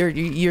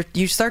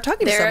start talking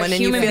to They're a someone,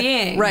 and human you feel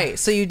being. right.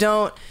 So you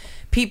don't.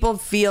 People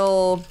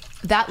feel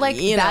that like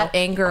you that know.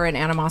 anger and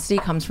animosity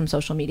comes from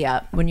social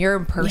media. When you're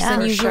in person, Yeah,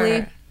 for usually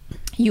sure.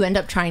 you end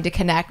up trying to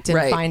connect and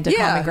Right. find a Yeah,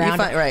 common you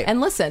ground right.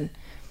 and listen.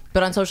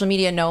 But on social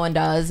media, no one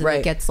does, and Right.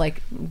 it gets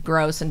like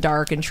gross and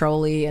dark and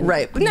trolly. And,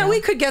 right. you No, know.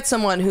 we could get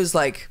someone who's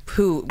like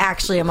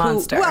Actually a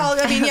monster. Well,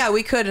 I mean, yeah,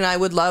 we could, and I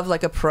would love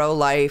like a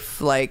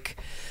pro-life, like,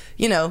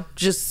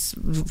 just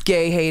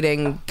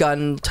gay-hating,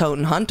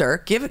 gun-toting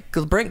hunter.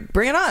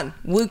 Bring it on.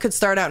 We could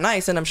start out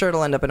nice, and I'm sure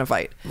it'll end up in a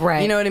fight.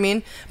 Right. You know what I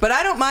mean? But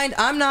I don't mind.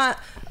 I'm not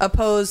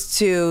opposed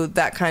to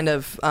that kind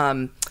of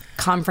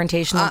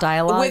Confrontational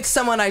dialogue with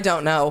someone I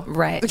don't know.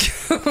 Right.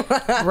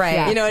 Right.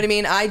 Yeah. You know what I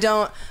mean? I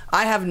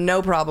have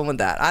no problem with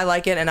that. I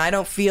like it, and I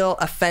don't feel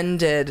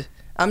offended.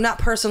 I'm not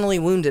personally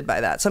wounded by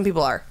that. Some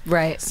people are.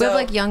 Right. We have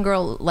like young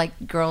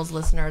girls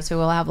listeners who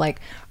will have like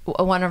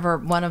one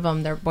of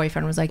them, their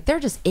boyfriend was like, they're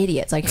just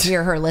idiots. Like,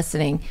 hear her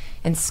listening,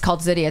 and it's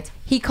called idiots.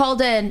 He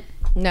called in.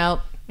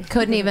 Nope.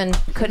 Couldn't even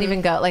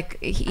go. Like,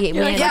 we like,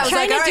 ended I'm up-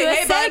 trying to do a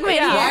hey, bud, segment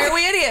Why here. are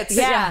we idiots?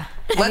 Yeah.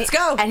 Let's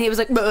go. And he was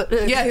like,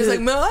 Yeah, he was like,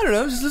 "No, I don't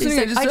know. I was just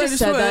listening. I just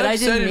said that. I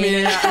didn't mean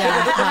it.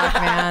 Yeah, fuck,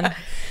 man.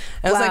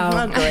 I was Wow.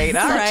 like, "Oh, great.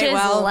 All Such right. is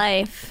Well,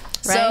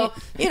 life, right? So,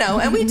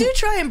 and we do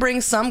try and bring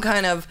some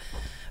kind of.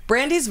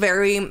 Brandy's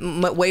way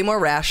more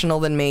rational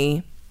than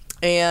me,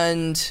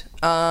 and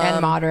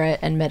Moderate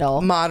and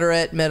middle.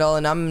 middle,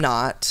 and I'm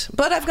not.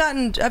 But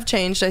I've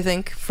changed, I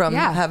think, from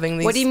Yeah. having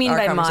these. what do you mean our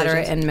by conversations.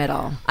 moderate and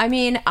middle? I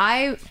mean,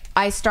 I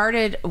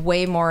started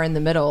way more in the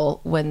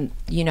middle when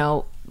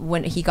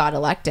he got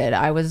elected.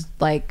 I was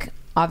like,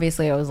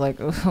 obviously, I was like,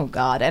 oh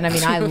God. And I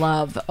mean, I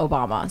love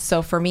Obama.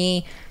 So for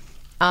me,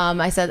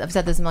 I've said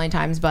this a million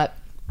times, but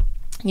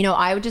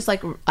I would just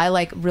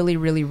I really,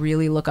 really,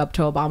 really look up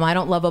to Obama. I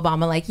don't love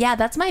Obama. Like, yeah,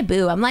 that's my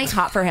boo. I'm like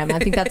hot for him. I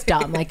think that's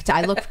dumb. Like,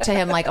 I look to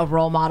him like a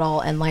role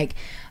model and like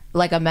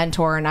a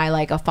mentor, and I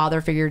like a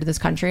father figure to this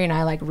country, and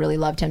I like really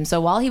loved him.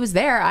 So while he was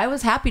there, I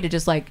was happy to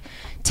just like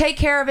take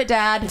care of it,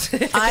 Dad.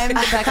 I'm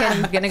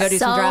fucking gonna go do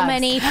some drugs. So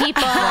many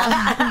people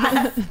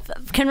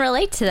can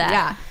relate to that.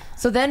 Yeah.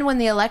 So then when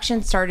the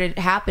election started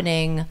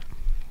happening,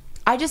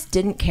 I just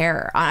didn't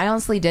care. I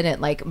honestly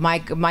didn't. Like, my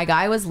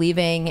guy was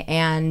leaving,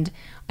 and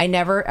I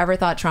never ever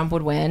thought Trump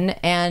would win,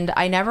 and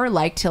I never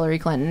liked Hillary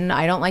Clinton.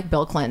 I don't like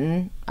Bill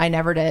Clinton. I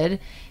never did.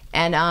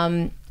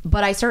 And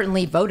but I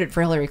certainly voted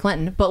for Hillary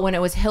Clinton. But when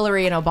it was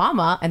Hillary and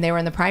Obama and they were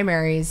in the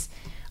primaries,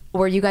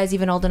 were you guys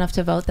even old enough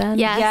to vote then?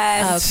 Yes.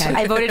 Yes. Okay.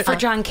 I voted for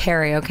John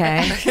Kerry,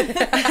 okay?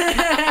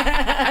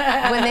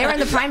 When they were in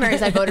the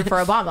primaries, I voted for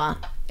Obama,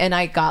 and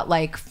I got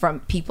like from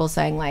people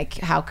saying like,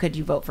 how could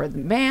you vote for the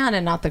man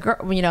and not the girl,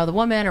 the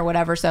woman or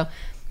whatever. So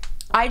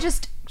I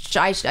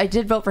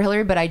did vote for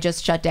Hillary, but I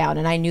just shut down.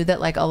 And I knew that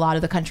like a lot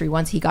of the country,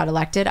 once he got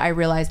elected, I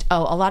realized, a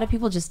lot of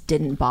people just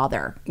didn't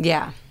bother.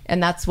 Yeah.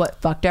 And that's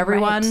what fucked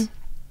everyone. Right.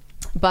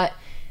 But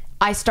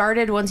I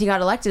started, once he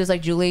got elected, it was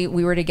like, Julie,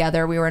 we were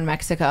together, we were in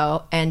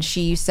Mexico, and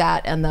she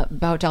sat in the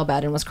hotel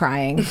bed and was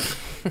crying.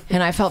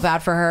 And I felt bad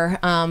for her.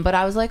 But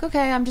I was like,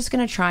 okay, I'm just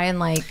going to try and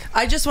like...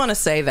 I just want to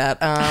say that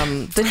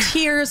the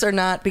tears are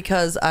not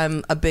because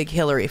I'm a big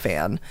Hillary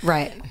fan.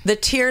 Right. The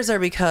tears are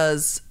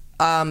because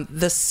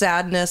the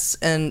sadness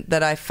and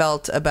that I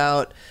felt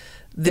about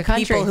the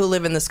country. people who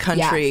live in this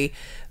country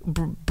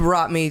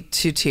brought me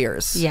to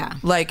tears. Yeah.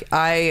 Like,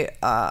 I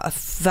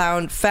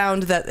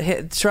found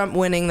that Trump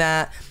winning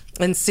that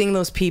and seeing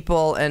those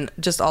people and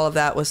just all of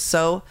that was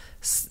so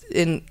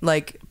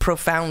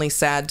profoundly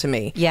sad to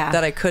me. Yeah.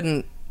 That I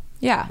couldn't.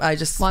 Yeah. I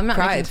just Well, I'm not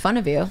cried. making fun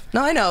of you.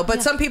 No, I know,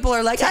 but some people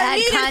are like, I add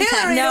needed context.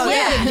 Hillary. No,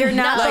 to win. you're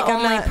not Like, the I'm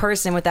only not-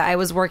 person with that. I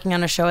was working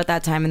on a show at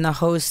that time, and the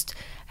host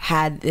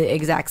had the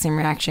exact same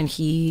reaction.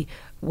 He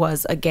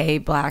was a gay,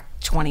 black,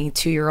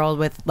 22-year-old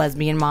with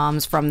lesbian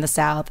moms from the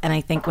South, and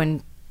I think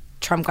when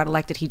Trump got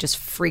elected, he just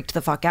freaked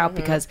the fuck out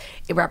because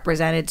it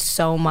represented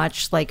so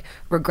much like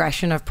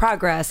regression of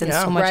progress and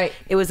so much.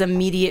 It was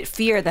immediate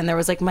fear. Then there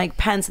was like Mike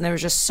Pence, and there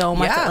was just so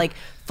much that like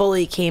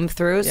fully came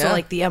through. So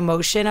like the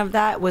emotion of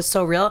that was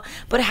so real.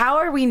 But how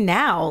are we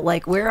now?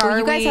 Like, where are we?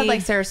 You guys had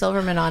like Sarah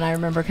Silverman on, I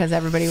remember, because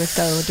everybody was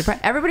so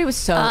depressed. Everybody was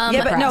so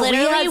depressed. But no,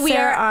 literally we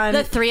are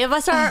the three of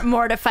us are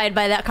mortified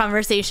by that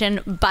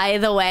conversation, by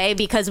the way,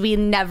 because we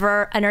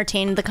never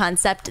entertained the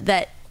concept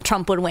that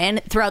Trump would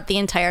win throughout the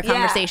entire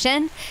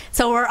conversation.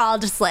 So we're all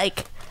just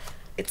like,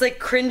 it's like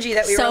cringy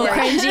that we so were like,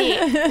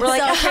 cringy. we're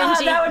like, so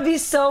cringy. that would be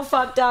so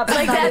fucked up.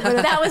 Like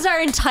that was our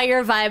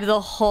entire vibe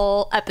the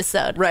whole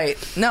episode. Right.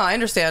 No, I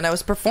understand. I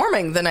was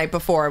performing the night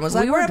before and was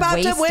like, we're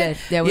about to win.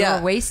 Yeah, we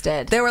were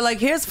wasted. They were like,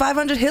 here's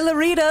 500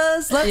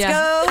 Hillaritas. Let's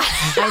go.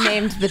 I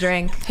named the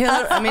drink.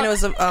 I mean, it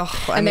was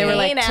and they were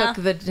like, took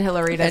the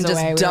Hillaritas and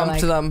away. just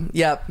dumped them.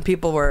 Yep.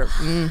 People were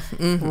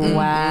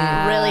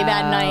wow. Really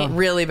bad night.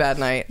 Really bad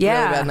night.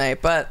 Yeah. Really bad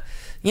night. But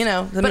you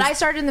know, but I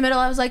started in the middle.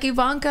 I was like,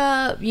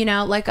 Ivanka, you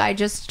know, like I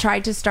just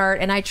tried to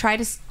start, and I try.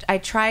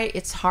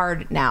 It's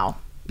hard now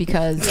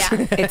because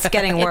it's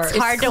getting worse. It's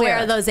hard to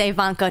wear those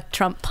Ivanka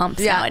Trump pumps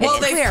nowadays. Well,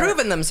 they've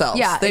proven themselves.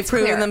 Yeah, they've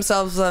proven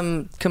themselves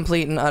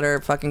complete and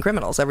utter fucking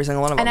criminals, every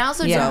single one of them. And I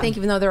also don't think,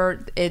 even though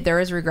there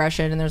is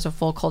regression and there's a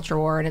full culture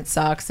war and it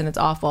sucks and it's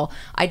awful,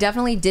 I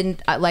definitely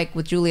didn't, like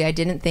with Julie, I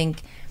didn't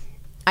think,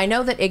 I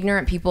know that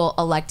ignorant people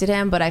elected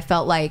him, but I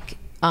felt like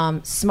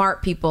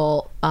smart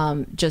people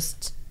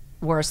just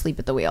were asleep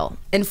at the wheel.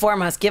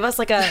 Inform us. Give us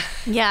like a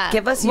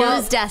give us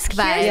news desk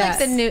vibe. Here's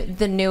like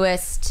the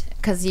newest,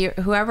 because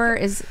whoever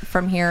is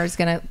from here is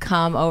going to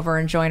come over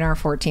and join our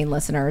 14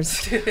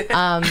 listeners.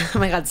 Oh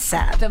my God,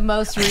 sad. The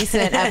most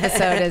recent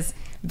episode is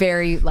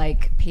very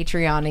like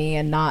Patreon-y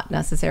and not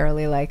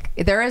necessarily like,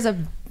 there is a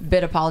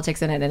bit of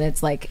politics in it and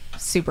it's like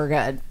super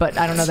good, but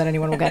I don't know that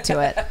anyone will get to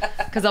it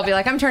because they'll be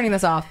like, I'm turning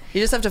this off. You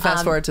just have to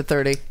fast forward to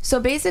 30. So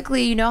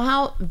basically, you know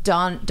how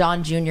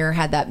Don Jr.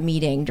 had that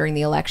meeting during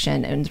the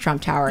election in the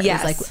Trump Tower?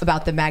 Yes. It was like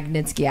about the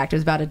Magnitsky Act. It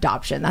was about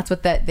adoption. That's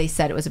what they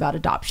said. It was about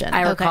adoption.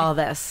 I recall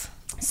this.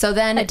 So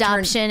then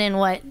adoption in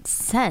what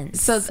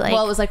sense? So it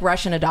was like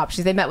Russian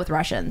adoption. They met with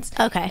Russians.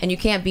 Okay. And you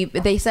can't be,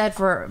 they said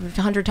for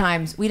 100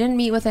 times, we didn't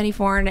meet with any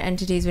foreign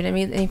entities. We didn't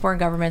meet with any foreign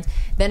governments.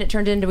 Then it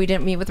turned into we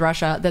didn't meet with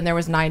Russia. Then there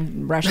was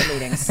 9 Russian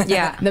meetings.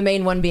 Yeah. The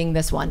main one being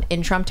this one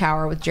in Trump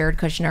Tower with Jared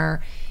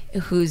Kushner,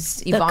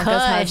 who's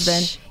Ivanka's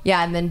husband.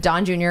 Yeah. And then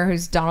Don Jr.,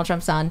 who's Donald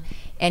Trump's son.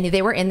 And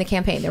they were in the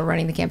campaign. They were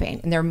running the campaign.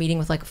 And they were meeting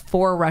with like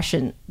 4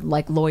 Russian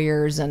like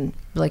lawyers and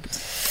like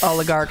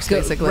oligarchs,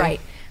 basically.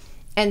 Right.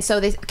 And so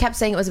they kept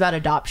saying it was about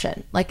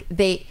adoption. Like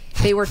they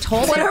were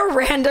told what a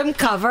random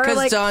cover. Because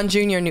like, Don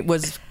Jr.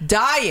 was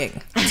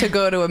dying to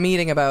go to a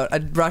meeting about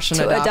a Russian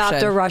adoption. To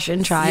adopt a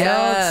Russian child.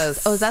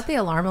 Yes. Oh, is that the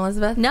alarm,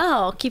 Elizabeth?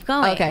 No, keep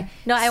going. Okay.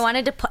 No, I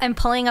wanted to. I'm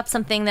pulling up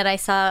something that I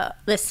saw,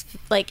 this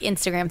like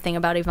Instagram thing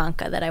about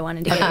Ivanka that I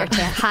wanted to get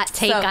your hot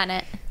take on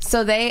it.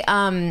 So they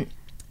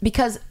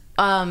because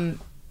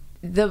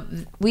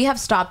we have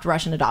stopped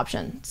Russian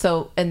adoption.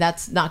 So, and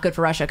that's not good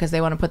for Russia because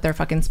they want to put their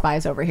fucking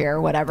spies over here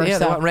or whatever. Yeah,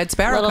 so, they want Red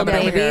Sparrow coming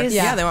over here.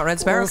 Yeah, they want Red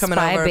Sparrow coming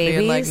over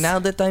being like, now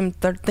that I'm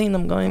 13,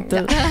 I'm going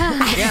to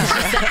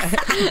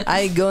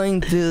I'm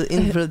going to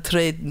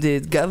infiltrate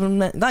the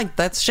government. Like,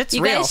 that shit's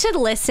You real. guys should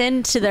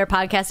listen to their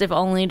podcast if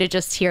only to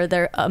just hear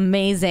their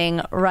amazing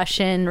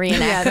Russian reenactments.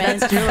 Yeah,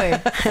 that's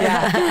Julie.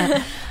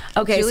 Yeah.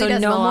 Okay, Julie so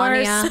no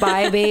Melania. more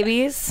spy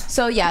babies.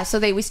 So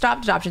we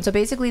stopped adoption. So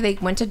basically they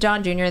went to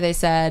Don Jr. They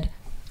said,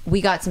 we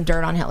got some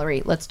dirt on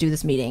Hillary. Let's do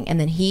this meeting. And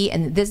then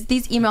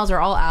these emails are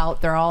all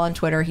out. They're all on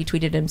Twitter. He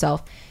tweeted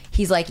himself.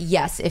 He's like,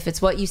 yes, if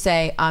it's what you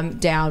say, I'm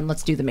down.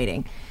 Let's do the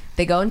meeting.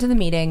 They go into the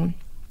meeting.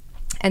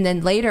 And then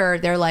later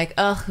they're like,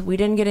 ugh, we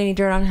didn't get any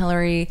dirt on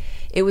Hillary.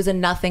 It was a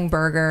nothing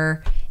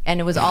burger.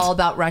 And it was all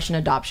about Russian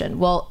adoption.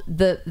 Well,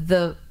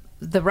 the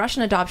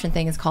Russian adoption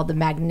thing is called the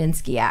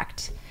Magnitsky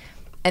Act.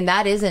 And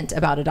that isn't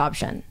about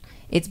adoption.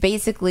 It's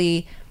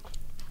basically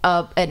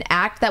an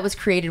act that was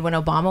created when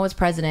Obama was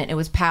president. It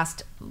was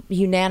passed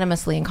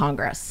unanimously in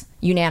Congress.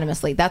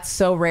 Unanimously. That's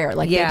so rare.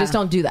 Like, they just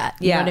don't do that.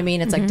 You know what I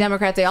mean? It's like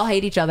Democrats, they all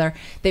hate each other.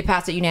 They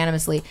passed it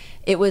unanimously.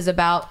 It was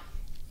about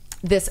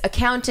this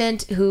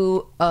accountant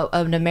who,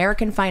 an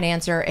American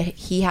financier,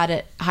 he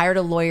had hired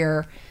a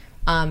lawyer.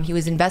 He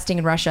was investing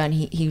in Russia and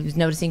he was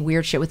noticing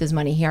weird shit with his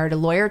money. He hired a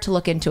lawyer to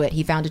look into it.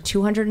 He found a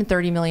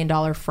 $230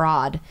 million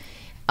fraud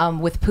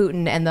with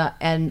Putin and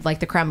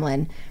the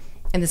Kremlin,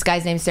 and this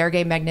guy's name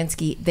Sergei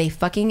Magnitsky. They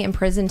fucking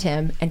imprisoned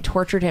him and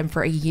tortured him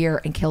for a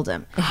year and killed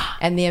him.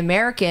 And the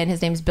American,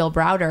 his name's Bill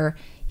Browder,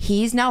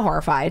 he's now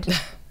horrified.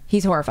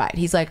 He's horrified.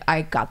 He's like,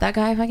 I got that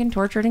guy fucking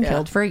tortured and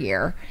killed for a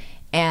year.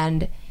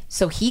 And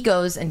so he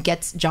goes and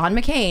gets John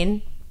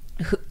McCain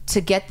to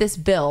get this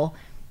bill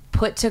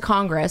put to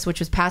Congress, which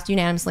was passed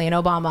unanimously in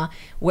Obama,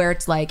 where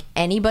it's like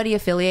anybody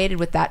affiliated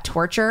with that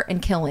torture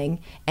and killing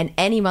and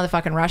any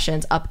motherfucking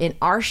Russians up in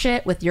our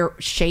shit with your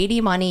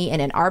shady money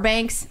and in our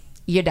banks,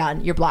 you're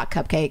done. You're block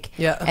cupcake.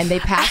 Yeah. And they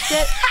passed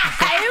it.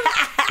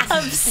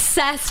 I'm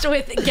obsessed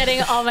with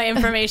getting all my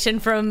information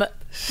from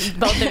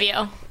both of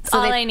you.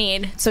 all I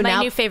need. So my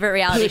now new favorite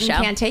reality Putin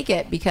show. can't take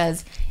it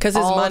because his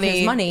all of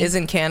money is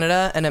in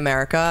Canada and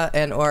America,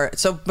 but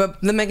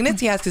the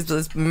Magnitsky ask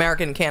is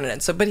American Canada.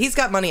 So, but he's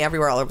got money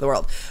everywhere, all over the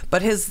world.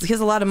 But he has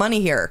a lot of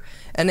money here,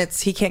 and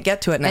he can't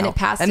get to it now. And it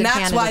passed in that's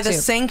Canada, why the too.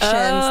 sanctions.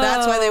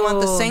 That's why they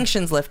want the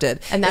sanctions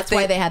lifted, and that's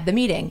why they had the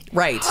meeting,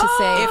 right? To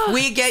say if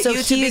we get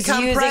you to he's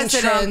become using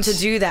president, Trump to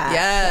do that.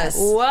 Yes.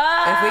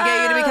 Whoa. If we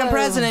get you to become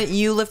president,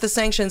 you lift the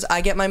sanctions.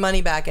 I get my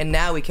money back, and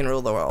now we can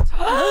rule the world.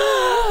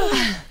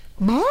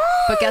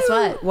 But guess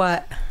what?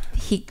 What?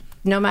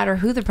 No matter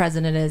who the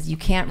president is, you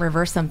can't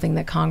reverse something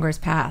that Congress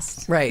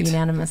passed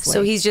unanimously.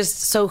 So he's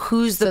just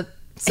who's the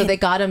so they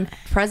got him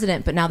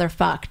president, but now they're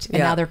fucked and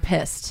now they're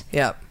pissed.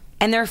 Yep.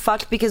 And they're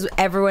fucked because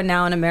everyone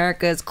now in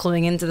America is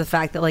cluing into the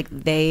fact that like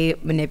they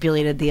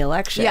manipulated the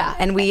election. Yeah.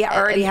 And we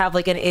already have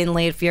like an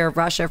inlaid fear of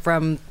Russia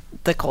from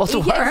the Cold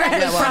War.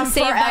 From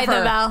Saved by the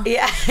Bell.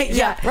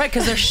 Yeah. Right,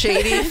 because they're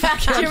shady. Do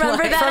you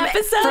remember that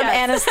episode? From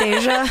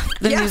Anastasia,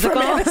 the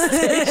musical.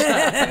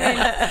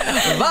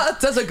 What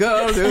does a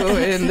girl do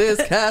in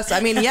this cast? I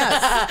mean, yes.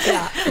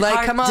 Like,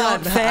 Heart come on.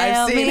 don't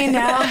fail me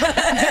now.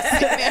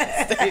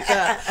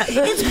 Anastasia.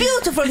 It's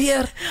beautiful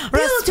here.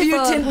 Beautiful.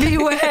 Rasputin,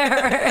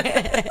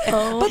 beware.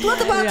 But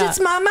what about its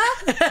mama?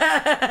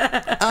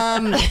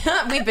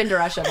 We've been to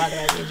Russia, by the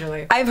way, me and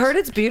Julie. I've heard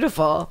it's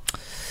beautiful.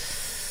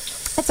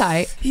 It's all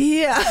right.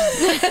 Yeah.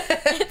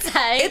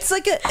 It's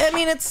like,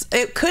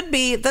 it could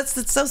be,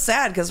 it's so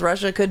sad because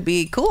Russia could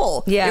be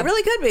cool. Yeah. It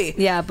really could be.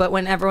 Yeah, but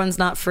when everyone's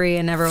not free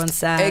and everyone's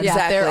sad.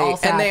 Exactly. they're all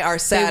sad. And they are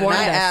sad. They warned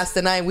us.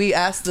 We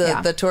asked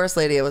the tourist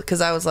lady,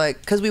 because I was like,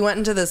 because we went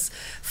into this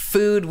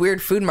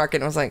weird food market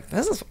and I was like,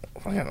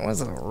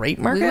 was it a rape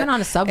market? We went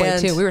on a subway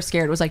And too. We were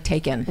scared. It was like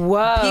taken.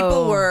 Whoa.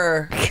 people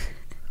were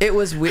it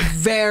was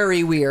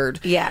very weird.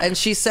 Yeah. And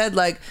she said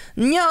like,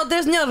 no,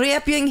 there's no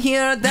raping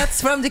here,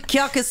 that's from the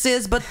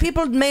Caucasus, but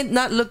people may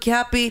not look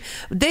happy,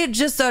 they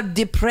just are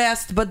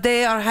depressed, but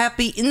they are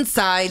happy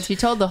inside. She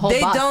told the whole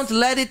they bus. don't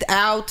let it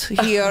out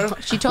here.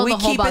 She told we the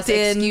whole keep bus, it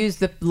in. excuse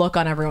the look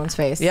on everyone's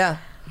face. Yeah,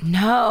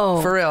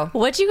 No. for real.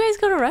 What'd you guys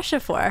go to Russia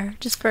for?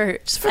 Just for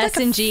like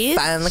S&Gs?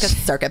 Fun, like a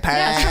circuit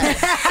party.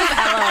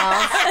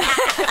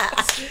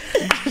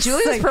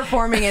 Julie was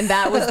performing and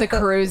that was the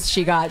cruise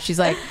she got. She's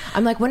like,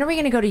 I'm like, when are we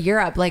going to go to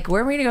Europe? Like,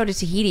 where are we going to go to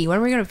Tahiti? When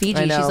are we going to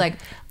Fiji? I know. She's like,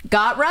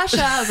 got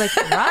Russia. I was like,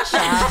 Russia?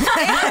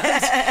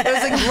 It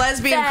was like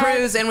lesbian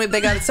cruise, and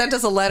they sent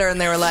us a letter, and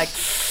they were like,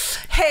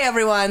 "Hey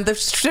everyone, the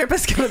trip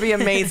is going to be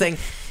amazing.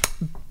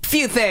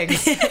 Few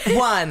things.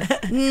 1,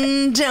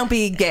 don't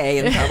be gay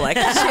in public.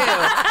 2,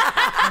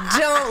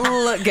 don't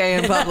look gay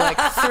in public.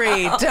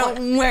 3,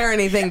 don't wear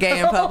anything gay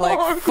in public.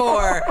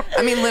 4,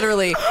 I mean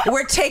literally,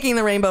 we're taking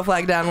the rainbow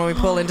flag down when we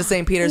pull into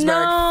St. Petersburg.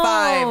 No.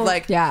 5,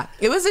 like, Yeah.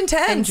 it was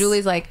intense. And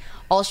Julie's like,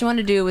 all she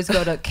wanted to do was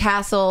go to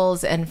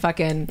castles and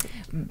fucking,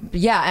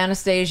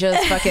 Anastasia's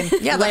fucking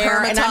Yeah, the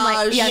lair. And I'm like,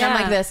 Hermitage. and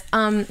I'm like this,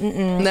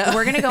 No.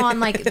 we're going to go on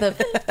like the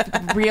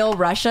real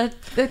Russia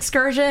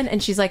excursion.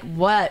 And she's like,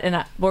 what?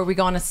 And where we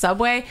go on a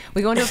subway,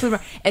 we go into a food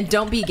bar, and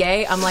don't be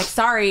gay. I'm like,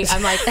 sorry.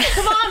 I'm like,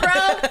 come on,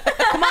 bro.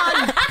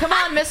 Come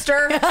on,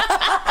 mister.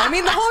 I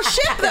mean, the whole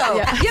ship though.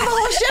 Yeah. Yeah, the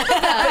whole ship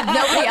of that.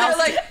 Nobody They're else-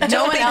 like, no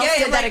don't one be else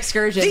gay. did that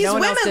excursion. These No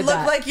one else women did look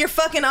that. like your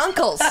fucking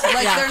uncles.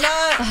 Like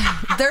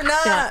they're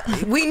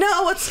not. We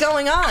know what's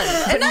going on,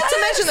 and not to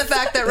mention the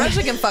fact that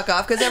Russia can fuck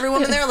off because every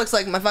woman there looks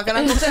like my fucking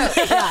uncle too.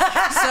 So,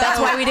 That's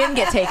why we didn't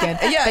get taken.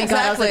 Yeah, Thank God.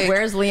 I was exactly. like,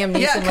 where's Liam Neeson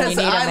Yeah, when you because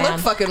need him, I man?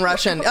 look fucking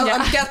Russian.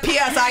 Oh,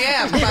 P.S. I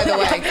am, by the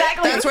way.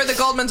 Exactly. That's where the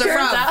Goldmans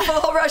are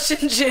from. Full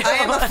Russian Jew. I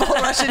am a full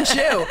Russian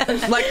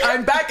Jew. Like,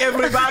 I'm back,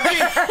 everybody.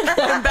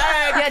 I'm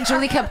back. Yeah,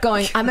 Julie kept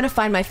going, I'm going to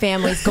find my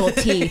family's gold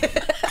teeth.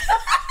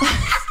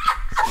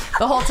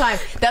 The whole time.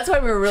 That's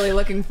what we were really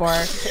looking for.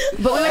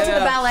 But we went to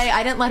the ballet.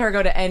 I didn't let her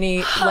go to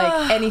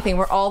anything.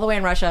 We're all the way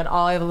in Russia, and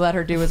all I let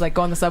her do was like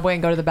go on the subway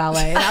and go to the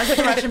ballet. And I was at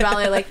the Russian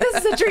ballet like,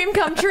 this is a dream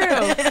come true.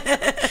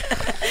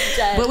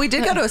 Well, we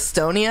did go to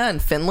Estonia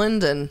and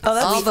Finland and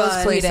all those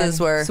fun. places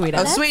where Sweden.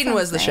 Oh, That Sweden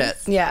was the shit.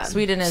 Yeah.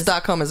 Sweden is...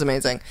 Stockholm is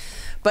amazing.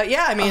 But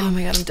yeah, I mean, Oh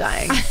my God, I'm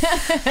dying.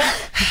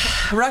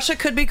 Russia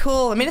could be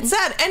cool. I mean, it's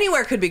sad.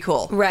 Anywhere could be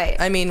cool. Right.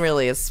 I mean,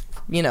 really, it's,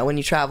 when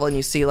you travel and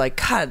you see like,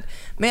 God,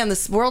 man,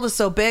 this world is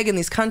so big and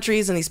these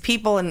countries and these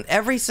people and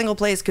every single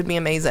place could be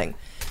amazing.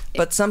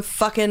 But some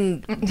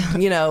fucking,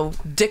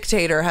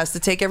 dictator has to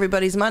take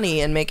everybody's money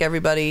and make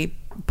everybody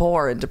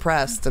poor and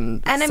depressed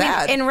and And sad.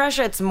 I mean, in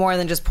Russia, it's more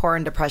than just poor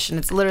and depression.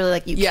 It's literally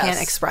like you Yes.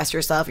 can't express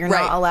yourself. You're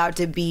Right. not allowed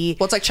to be.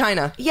 Well, it's like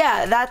China.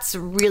 Yeah, that's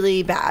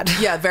really bad.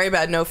 Yeah, very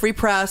bad. No free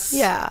press.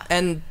 Yeah.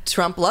 And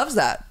Trump loves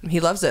that. He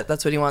loves it.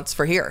 That's what he wants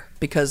for here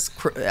because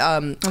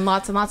And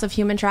lots and lots of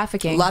human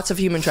trafficking. lots of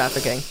human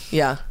trafficking.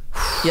 Yeah.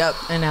 Yep.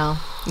 I know.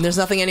 And there's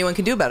nothing anyone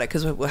can do about it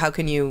because how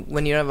can you,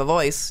 when you don't have a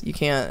voice, you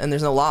can't, and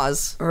there's no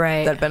laws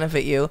Right. that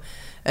benefit you.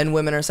 And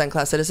women are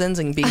second-class citizens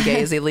and being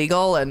gay is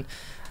illegal. And,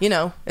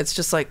 it's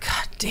just like,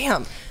 God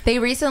damn. They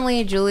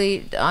recently,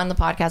 Julie, on the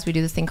podcast, we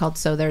do this thing called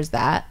So There's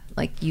That.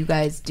 Like, you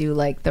guys do,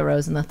 like, the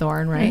rose and the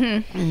thorn, right?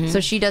 Mm-hmm.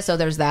 So she does So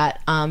There's That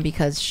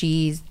because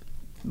she's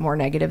more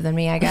negative than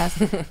me, I guess.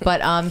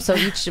 But so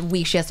each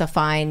week she has to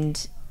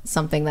find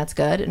something that's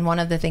good, and one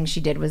of the things she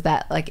did was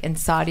that, like, in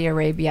Saudi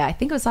Arabia, I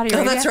think it was Saudi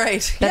Arabia, that's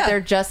right, that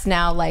they're just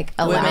now like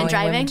allowing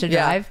women to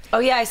drive. Oh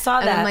yeah, I saw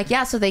that. And I'm like,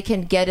 yeah, so they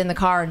can get in the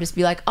car and just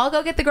be like, I'll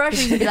go get the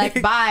groceries, and be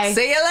like, bye,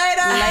 See you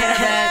later.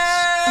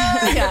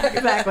 bitch. Yeah,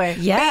 exactly.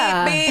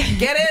 yeah. Beep, beep.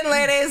 Get in,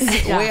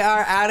 ladies. Yeah. We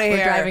are out of here.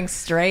 We're driving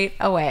straight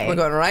away. We're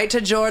going right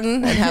to Jordan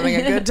and having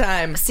a good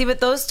time. See, but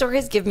those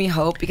stories give me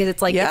hope because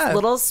it's like Yeah. it's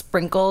little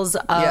sprinkles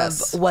of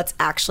Yes. what's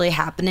actually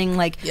happening.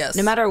 Like, Yes.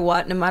 no matter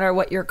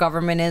what your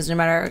government is, no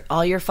matter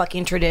all your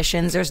fucking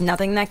traditions, there's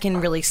nothing that can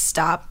really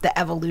stop the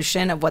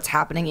evolution of what's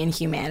happening in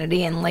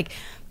humanity. And like,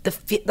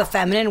 the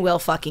feminine will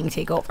fucking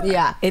take over.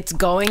 Yeah. It's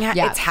going,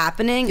 Yeah. it's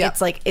happening. Yep.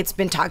 It's like, it's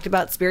been talked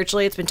about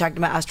spiritually, it's been talked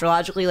about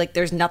astrologically. Like,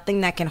 there's nothing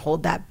that can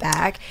hold that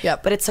back.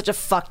 Yep. But it's such a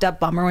fucked up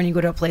bummer when you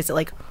go to a place that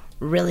like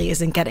really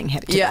isn't getting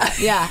hip to that.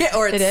 Yeah.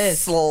 Or it's It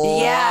is.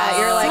 slow. Yeah,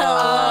 you're like,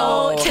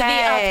 oh, to the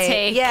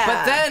uptake. Yeah.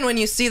 But then when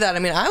you see that, I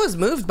mean, I was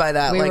moved by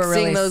that. We like were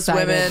seeing really those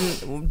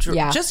excited. women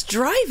Yeah. just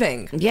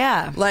driving.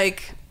 Yeah.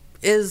 Like,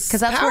 is Because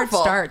that's powerful.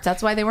 where it starts.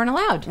 That's why they weren't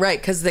allowed. Right,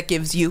 because that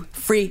gives you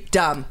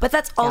freedom. But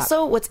that's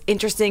also what's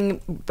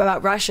interesting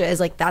about Russia is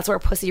like that's where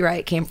Pussy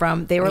Riot came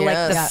from. They were like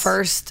the Yes.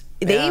 first.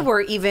 They Yeah. were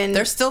even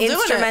They're still doing it.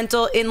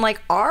 instrumental in like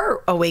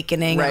our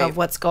awakening Right. of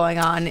what's going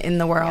on in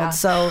the world. Yeah.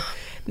 So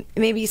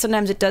maybe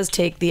sometimes it does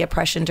take the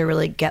oppression to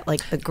really get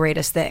like the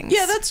greatest things.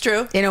 Yeah, that's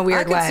true. In a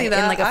weird I could way. see that.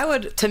 In like I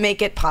would. to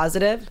make it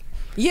positive.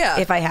 Yeah.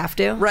 If I have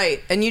to.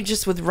 Right. And you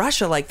just, with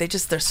Russia, like,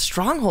 their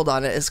stronghold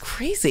on it is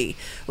crazy.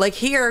 Like,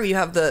 here you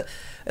have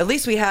at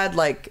least we had,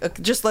 like,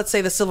 just let's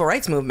say the civil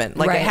rights movement.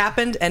 Like, Right. it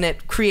happened and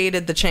it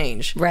created the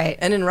change. Right.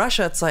 And in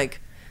Russia, it's like,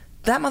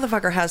 that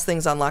motherfucker has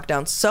things on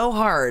lockdown so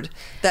hard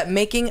that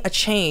making a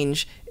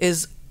change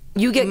is...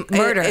 You get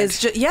murdered.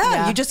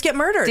 You just get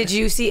murdered. Did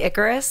you see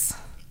Icarus?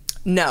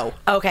 No.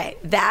 Okay,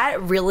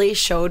 that really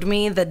showed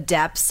me the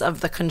depths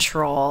of the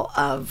control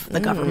of the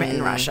government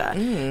in Russia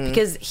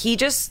because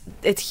he's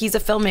a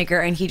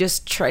filmmaker and he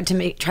just tried to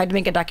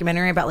make a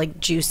documentary about like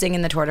juicing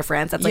in the Tour de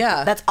France. That's like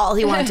Yeah. that's all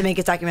he wanted to make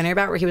his documentary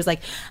about. Where he was like,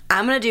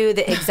 I'm gonna do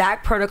the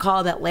exact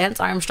protocol that Lance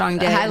Armstrong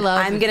did. I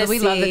love. We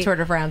love the Tour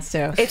de France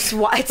too. It's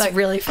like-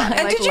 really fun.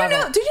 And like, did you love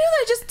know? it. Did you know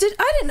that I just did?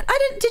 I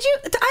didn't. Did you?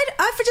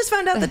 I just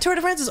found out that Tour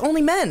de France is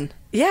only men.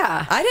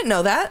 Yeah, I didn't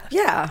know that.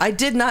 Yeah. I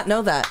did not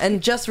know that.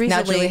 And just Now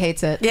recently, Julie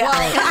hates it. yeah.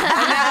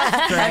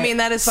 I mean,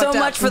 that is So fucked up.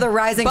 much for the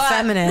rising But,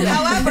 feminine.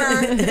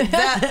 However,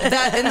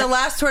 that in the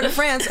last Tour de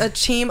France, a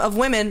team of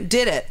women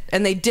did it,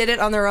 and they did it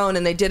on their own,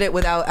 and they did it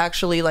without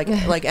actually like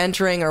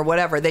entering or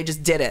whatever. They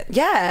just did it.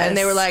 Yes. And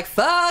they were like,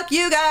 "Fuck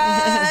you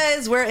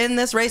guys, we're in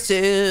this race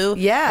too."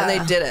 Yeah. And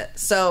they did it.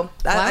 So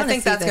Well, I wanna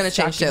think see that's going to this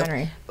change too.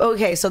 documentary.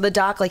 Okay, so the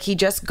doc, like he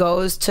just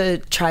goes to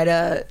try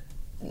to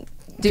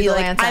Do be the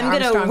like, Lance I'm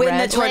gonna Armstrong win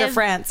red. the Tour de Live-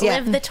 France.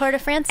 Live the Tour de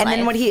France And then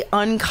life. what he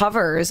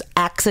uncovers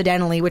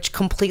accidentally, which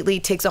completely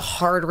takes a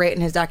hard rate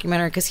in his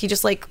documentary, because he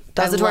just like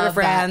does the Tour de love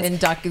that France. in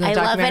the I love an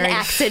documentary.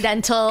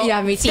 accidental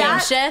Yeah, me too. theme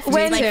That- shift.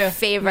 when- It's my Me too.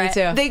 favorite.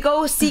 Me too. They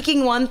go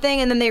seeking one thing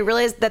and then they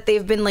realize that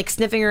they've been like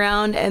sniffing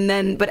around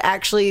but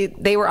actually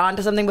they were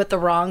onto something with the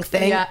wrong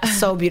thing. Yeah.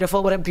 So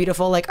beautiful. What a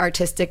beautiful like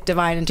artistic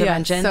divine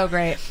intervention. so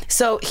great.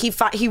 So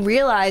he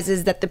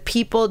realizes that the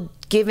people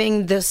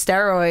giving the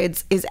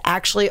steroids is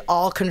actually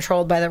all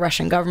controlled by the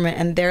Russian government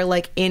and they're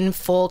like in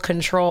full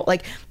control.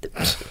 Like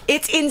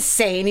it's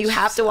insane. You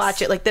have to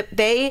watch it. Like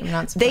they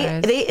not they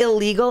surprised.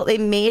 they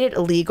made it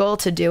illegal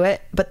to do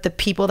it, but the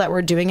people that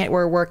were doing it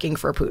were working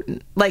for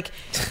Putin. Like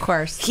Of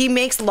course. he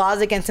makes laws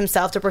against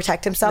himself to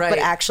protect himself, but Right.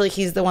 actually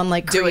he's the one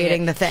like Doing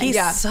creating it. the thing. He's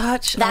Yeah.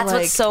 such. That's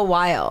like, what's so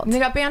wild. And they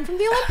got banned from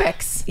the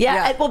Olympics.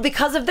 Yeah, Yeah. well,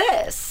 because of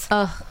this.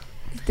 Ugh.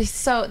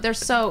 They're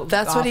so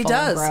That's what he awful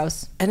and does.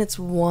 gross. And it's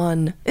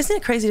one. Isn't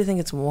it crazy to think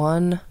it's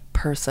one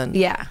person?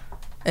 Yeah.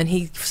 And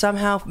he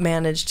somehow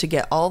managed to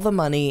get all the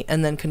money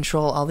and then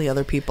control all the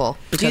other people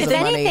because If of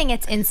money. anything,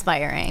 it's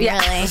inspiring, Yeah.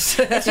 really.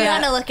 If you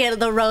want to look at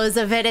the rows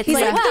of it, it's He's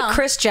like, like wow. the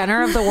Kris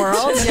Jenner of the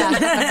world. Yeah,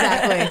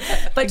 exactly.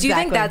 But do you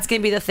think Exactly. that's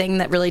going to be the thing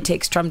that really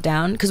takes Trump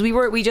down? Because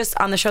we just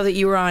on the show that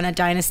you were on, a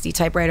Dynasty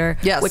Typewriter,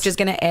 Yes. which is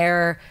going to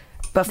air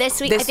this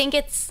week, I think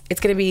it's,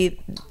 it's going to be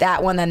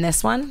that one, then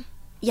this one.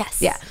 yes.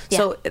 Yeah.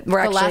 So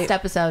we're The actually last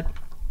episode.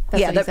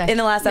 That's yeah, what you said. in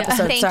the last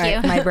episode. Thank sorry,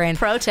 you. my brain.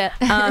 Pro tip.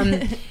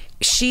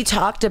 She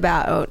talked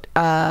about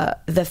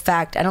the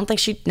fact, I don't think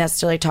she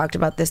necessarily talked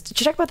about this. Did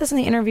she talk about this in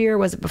the interview or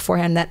was it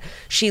beforehand, that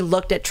she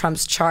looked at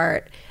Trump's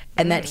chart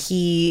and that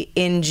he,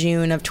 in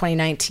June of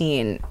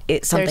 2019,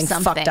 something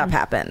fucked up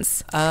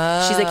happens.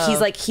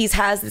 She's like, he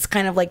has this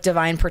kind of like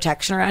divine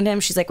protection around him.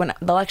 She's like, when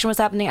the election was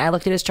happening, I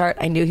looked at his chart.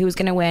 I knew he was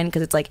going to win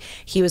because it's like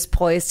he was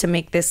poised to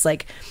make this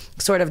like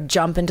sort of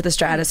jump into the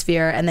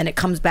stratosphere and then it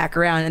comes back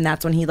around and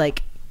that's when he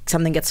like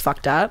something gets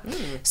fucked up.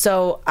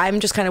 So I'm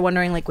just kind of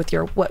wondering, like, with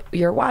what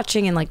you're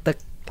watching and like the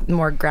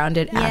more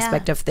grounded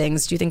aspect of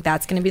things, do you think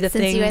that's going to be the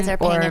Since thing? you guys are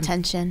paying or-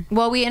 attention.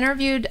 Well, we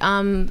interviewed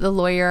the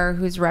lawyer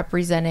who's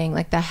representing,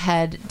 like the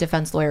head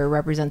defense lawyer who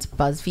represents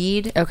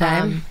BuzzFeed.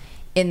 Okay.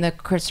 in the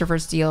Christopher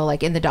Steele,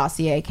 like in the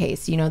dossier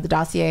case, you know, the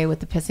dossier with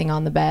the pissing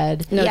on the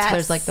bed. No, Yes.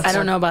 There's like the I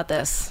don't know about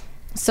this.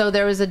 So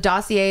there was a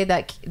dossier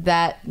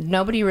that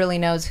nobody really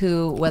knows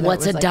whether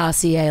What's it was a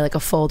dossier? Like a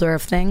folder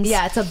of things?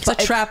 Yeah, it's It's a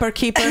trapper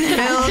keeper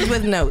filled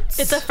with notes.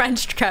 It's a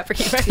French trapper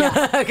keeper.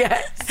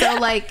 Okay. So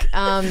like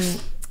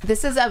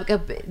this is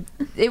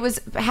it was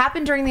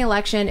happened during the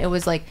election. It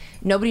was like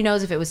nobody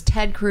knows if it was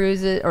Ted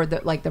Cruz or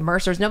the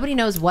Mercers. Nobody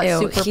knows what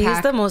super He's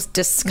PAC. the most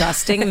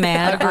disgusting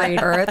man on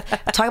earth.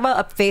 Talk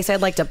about a face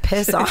I'd like to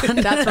piss on.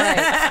 That's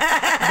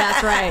right.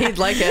 That's right. He'd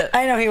like it.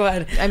 I know he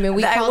would. I mean,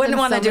 we I wouldn't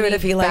want to do it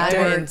if he liked bad it.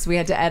 words. We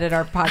had to edit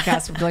our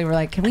podcast. We were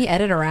like, can we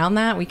edit around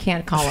that? We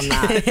can't call him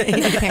that. We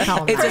can't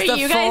call him It's that. just For a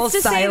you full guys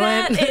to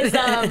silent. say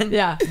that is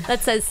Yeah.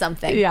 that says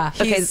something. Yeah.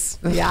 Okay.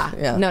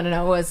 Yeah.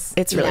 No. It was.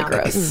 It's really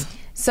gross.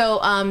 So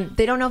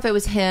they don't know if it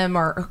was him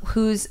or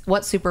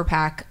what super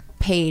PAC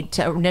paid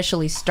to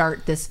initially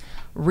start this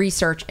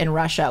research in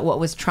Russia. What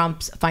was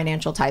Trump's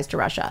financial ties to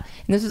Russia?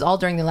 And this was all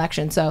during the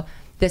election. So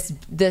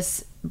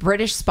this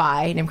British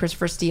spy named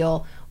Christopher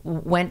Steele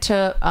went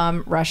to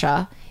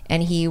Russia,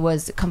 and he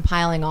was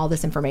compiling all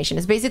this information.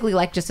 It's basically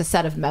like just a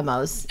set of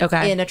memos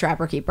in a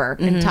trapper keeper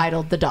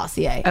entitled The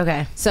Dossier.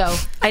 Okay. So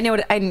I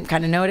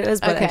kind of know what it is,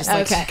 but I just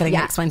like getting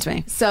it explained to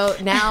me. So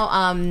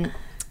now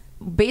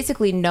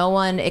basically no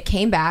one, it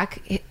came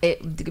back,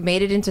 it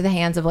made it into the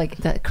hands of like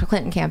the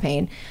Clinton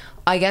campaign,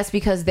 I guess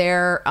because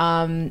they're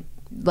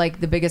like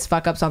the biggest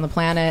fuck ups on the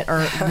planet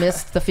or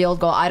missed the field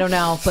goal, I don't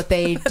know, but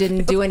they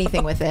didn't do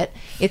anything with it.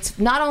 It's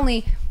not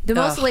only the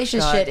most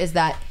salacious shit is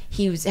that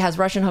he has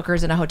Russian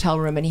hookers in a hotel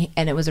room,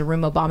 and it was a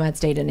room Obama had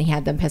stayed in, and he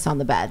had them piss on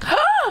the bed.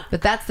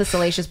 But that's the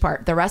salacious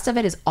part. The rest of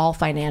it is all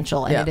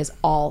financial, and it is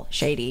all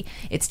shady.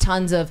 It's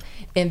tons of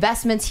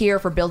investments here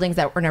for buildings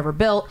that were never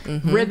built,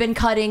 ribbon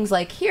cuttings,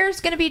 like here's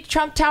going to be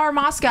Trump Tower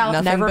Moscow.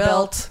 Nothing never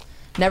built.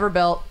 Never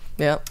built.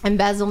 Yep.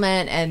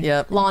 Embezzlement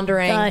and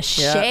laundering. The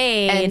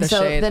shade. And The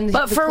so shade. then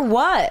But for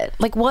what?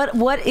 Like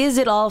what is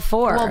it all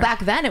for? well,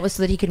 back then it was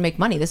so that he could make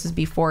money. This was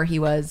before he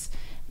was,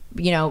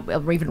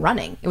 even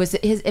running. It was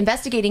his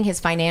investigating his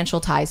financial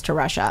ties to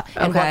Russia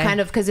and what kind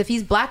of, because if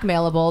he's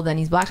blackmailable, then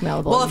he's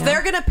blackmailable. Well, if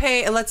they're going to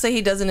pay, let's say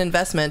he does an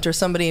investment or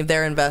somebody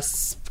there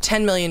invests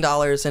 $10 million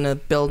in a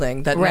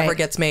building that never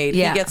gets made.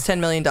 He gets $10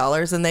 million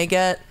and they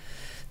get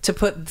to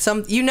put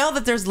some,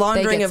 that there's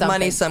laundering of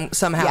money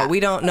somehow. Yeah. We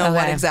don't know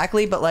what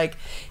exactly, but like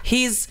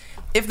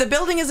if the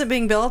building isn't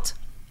being built,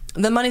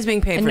 the money's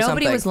being paid and for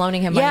nobody something. was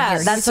loaning him money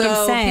here. that's what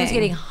I'm saying. He was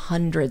getting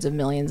hundreds of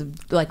millions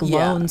of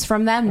loans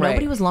from them.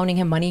 Nobody was loaning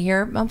him money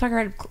here.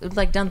 Motherfucker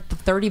had done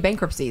 30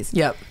 bankruptcies.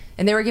 Yep.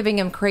 And they were giving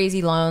him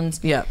crazy loans.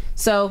 Yep.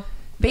 So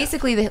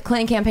basically the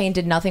Clinton campaign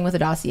did nothing with the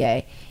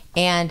dossier.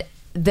 And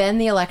then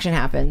the election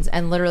happens,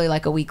 and literally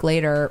like a week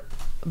later,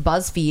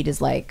 BuzzFeed is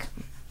like,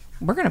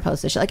 we're going to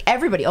post this shit. Like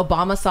everybody,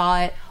 Obama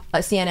saw it,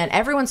 CNN,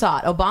 everyone saw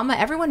it. Obama,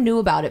 everyone knew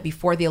about it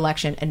before the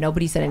election, and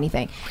nobody said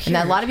anything. And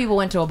then a lot of people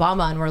went to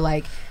Obama and were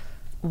like,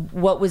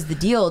 what was the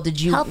deal? Did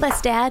you Help us,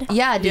 Dad.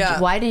 Yeah.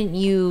 Why didn't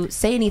you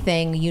say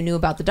anything? You knew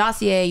about the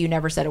dossier. You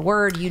never said a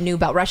word. You knew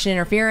about Russian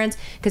interference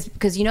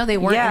because they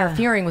weren't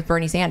interfering with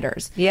Bernie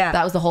Sanders. Yeah,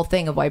 that was the whole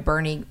thing of why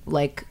Bernie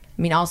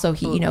also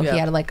he he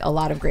had like a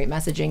lot of great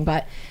messaging,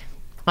 but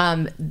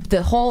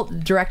the whole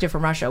directive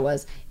from Russia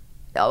was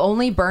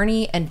only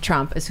Bernie and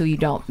Trump is who you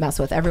don't mess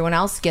with. Everyone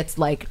else gets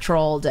like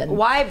trolled. And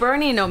why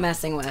Bernie no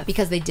messing with?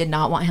 Because they did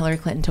not want Hillary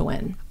Clinton to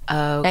win.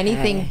 Okay.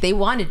 Anything, they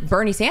wanted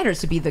Bernie Sanders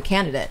to be the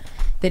candidate.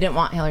 They didn't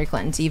want Hillary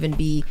Clinton to even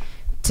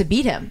to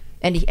beat him.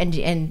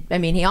 And I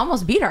mean, he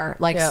almost beat her,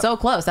 so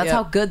close. That's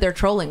how good their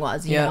trolling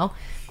was, you know?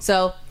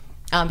 So,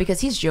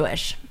 because he's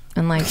Jewish.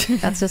 And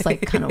that's just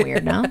kind of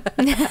weird, no?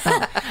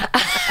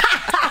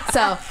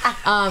 So,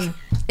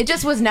 it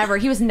just was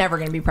he was never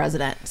going to be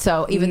president.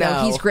 So even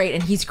though he's great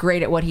and he's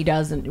great at what he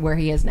does and where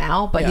he is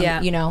now, but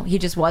he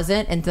just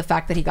wasn't. And the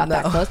fact that he got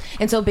that close.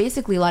 And so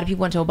basically a lot of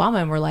people went to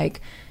Obama and were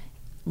like,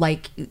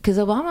 because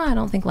Obama, I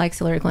don't think likes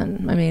Hillary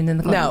Clinton. I mean, in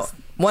the Clintons.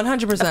 No,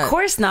 100%. Of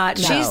course not.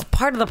 No. She's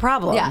part of the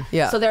problem.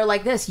 Yeah. So they're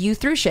like this. You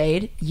threw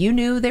shade. You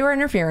knew they were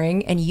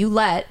interfering, and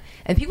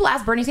and people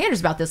asked Bernie Sanders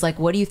about this. Like,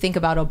 what do you think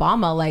about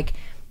Obama?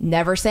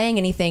 Never saying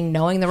anything,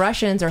 knowing the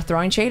Russians are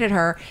throwing shade at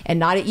her and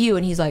not at you.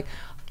 And he's like,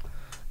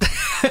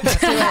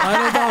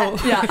 I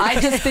don't know. Yeah, I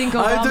just think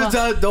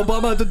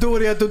Obama had to do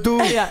what he had to do.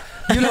 Yeah.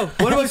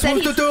 What am I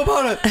supposed to do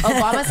about it?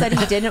 Obama said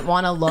he didn't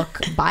want to look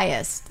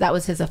biased. That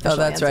was his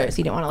official answer. Right.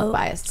 He didn't want to look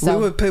biased.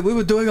 So, we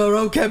were doing our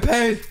own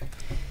campaign.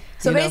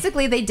 So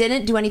basically, they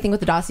didn't do anything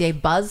with the dossier.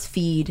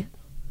 BuzzFeed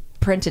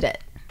printed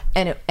it,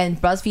 and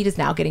BuzzFeed is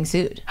now getting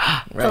sued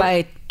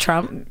by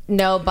Trump.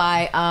 No,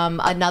 by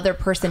another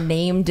person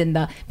named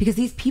because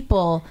these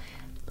people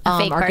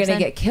are going to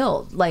get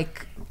killed.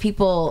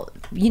 People,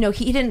 he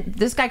didn't.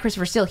 This guy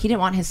Christopher Steele, he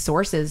didn't want his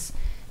sources'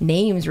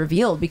 names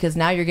revealed because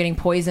now you're getting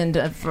poisoned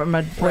from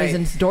a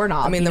poisoned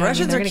doorknob. I mean, the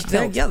Russians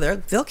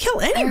they'll kill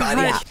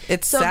anybody. Yeah.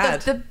 It's so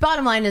sad. The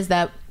bottom line is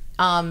that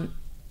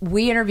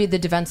we interviewed the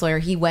defense lawyer.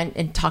 He went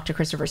and talked to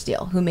Christopher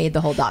Steele, who made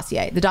the whole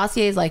dossier. The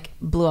dossier is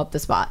blew up the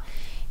spot.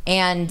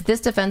 And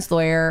this defense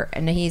lawyer,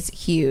 and he's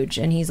huge,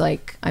 and he's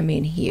like, I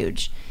mean,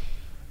 huge.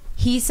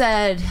 He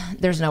said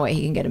there's no way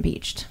he can get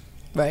impeached.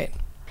 Right.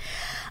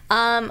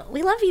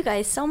 We love you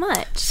guys so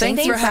much.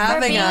 Thanks for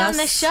having being us on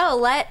the show.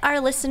 Let our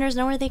listeners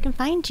know where they can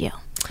find you.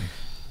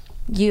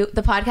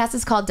 The podcast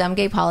is called Dumb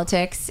Gay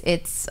Politics.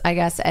 It's, I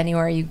guess,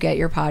 anywhere you get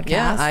your podcast.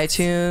 Yeah,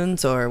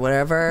 iTunes or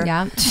whatever.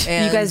 Yeah.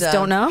 And, You guys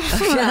don't know?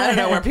 I don't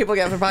know where people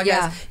get their podcasts.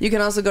 Yeah. You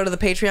can also go to the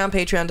Patreon,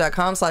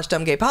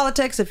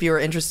 patreon.com/dumbgaypolitics if you're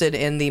interested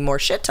in the more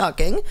shit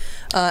talking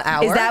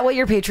hour. Is that what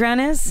your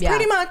Patreon is? Yeah.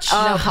 Pretty much.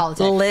 No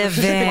politics.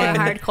 Living. More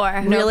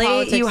hardcore. No Really?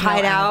 politics, You no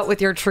hide out ends.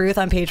 with your truth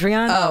on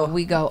Patreon? Oh,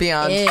 we go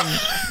beyond. in.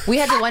 We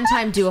had to one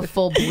time do a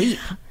full bleep.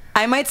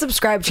 I might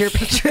subscribe to your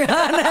Patreon.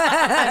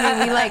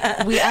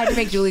 I had to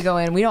make Julie go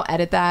in. We don't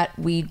edit that.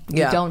 We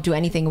Yeah. don't do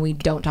anything. We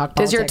don't talk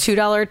Does politics. your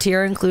 $2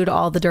 tier include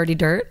all the dirty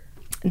dirt?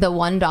 The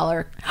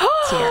 $1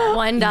 tier.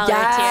 $1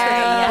 Yes. tier.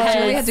 Yes.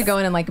 Julie had to go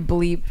in and like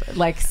bleep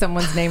like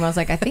someone's name. I was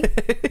like, I think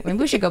maybe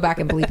we should go back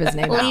and bleep his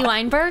name. Lee out.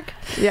 Weinberg.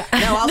 Yeah.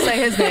 No, I'll say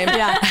his name.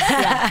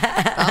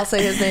 Yeah. I'll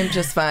say his name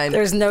just fine.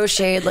 There's no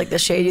shade like the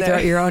shade you throw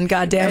at your own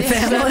goddamn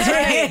family.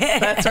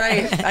 That's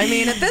right. I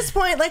mean, at this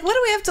point, like, what do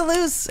we have to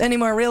lose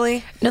anymore,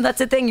 really? No, that's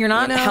the thing. You're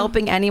not You know?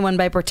 helping anyone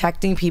by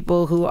protecting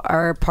people who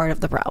are part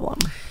of the problem.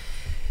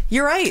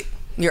 You're right.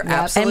 You're And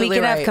absolutely we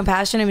can right. have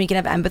compassion and we can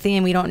have empathy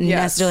and we don't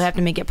Yes. necessarily have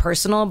to make it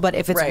personal. But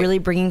if it's Right. really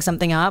bringing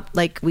something up,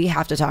 like we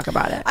have to talk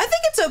about it. I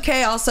think it's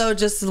okay. Also,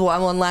 just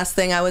one last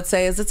thing I would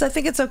say is I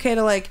think it's okay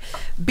to like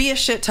be a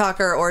shit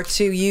talker or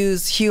to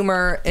use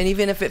humor, and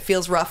even if it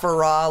feels rough or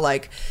raw,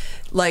 like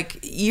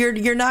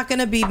you're not going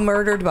to be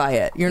murdered by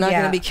it. You're not Yeah.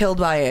 going to be killed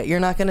by it.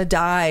 You're not going to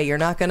die. You're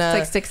not going to It's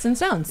like sticks and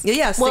stones.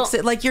 Yeah, Well-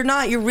 like you're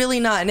not. You're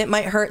really not, and it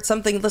might hurt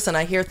something. Listen,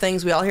 I hear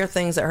things. We all hear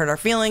things that hurt our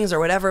feelings or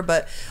whatever.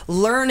 But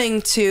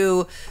learning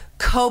to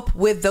cope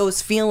with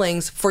those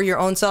feelings for your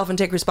own self and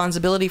take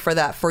responsibility for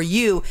that for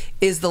you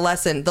is the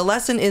lesson. The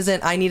lesson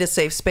isn't I need a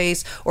safe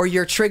space or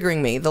you're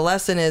triggering me. The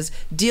lesson is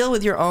deal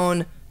with your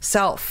own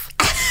self.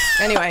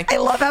 Anyway, I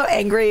love how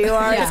angry you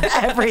are. Yeah. It's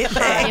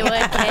everything.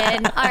 Hollywood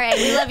kid. All right,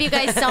 we love you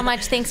guys so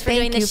much. Thanks for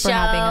doing Thank the you show. for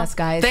having us,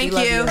 guys. thank We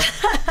love you.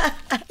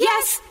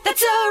 Yes,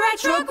 that's a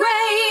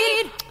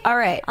retrograde. All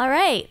right. All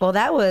right. Well,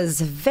 that was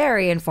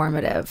very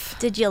informative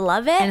Did you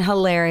love it? and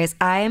hilarious.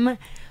 I'm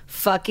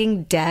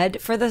fucking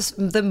dead for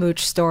the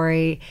mooch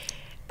story.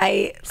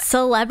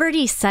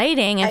 Celebrity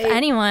sighting, if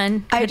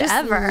anyone could I just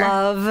ever.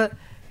 love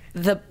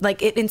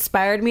it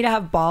inspired me to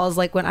have balls.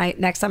 Like when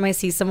next time I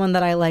see someone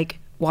that I like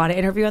want to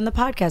interview on the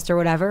podcast or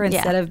whatever,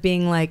 instead of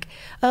being like,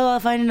 oh, I'll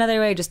find another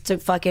way, just to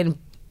fucking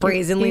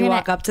brazenly You're gonna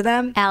walk up to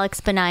them. Alex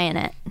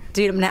Benayan it.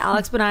 Dude, I'm gonna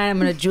Alex Benayan, I'm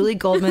gonna Julie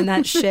Goldman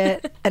that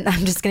shit, and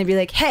I'm just gonna be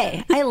like,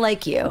 hey, I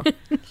like you.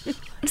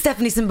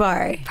 Stephanie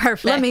Simbari.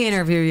 Perfect. Let me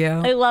interview you.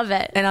 I love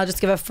it. And I'll just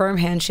give a firm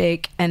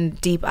handshake and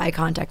deep eye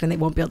contact, and they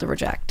won't be able to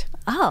reject.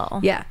 Oh.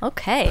 Yeah.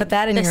 Okay. Put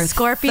that in the your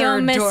Scorpio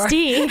third door.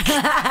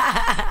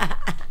 mystique.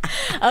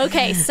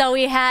 Okay, so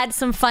we had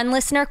some fun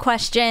listener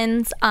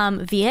questions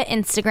via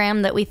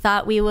Instagram that we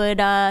thought we would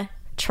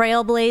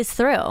trailblaze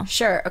through.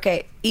 Sure.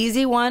 Okay.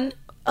 Easy one.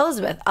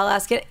 Elizabeth, I'll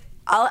ask it.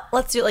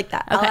 Let's do it like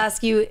that. I'll Okay.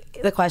 ask you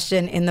the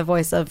question in the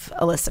voice of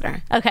a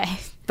listener, Okay.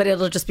 but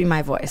it'll just be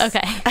my voice.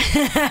 Okay.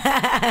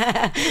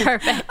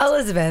 Perfect.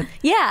 Elizabeth.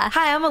 Yeah.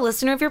 Hi, I'm a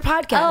listener of your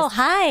podcast. Oh,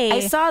 hi. I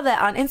saw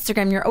that on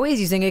Instagram you're always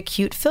using a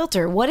cute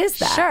filter. What is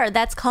that? Sure,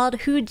 that's called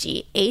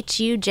Huji,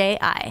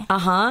 Huji.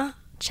 Uh-huh.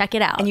 Check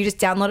it out. And you just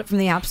download it from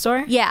the App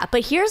Store? Yeah,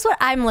 but here's what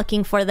I'm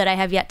looking for that I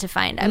have yet to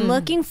find. I'm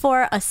looking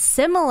for a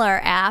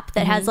similar app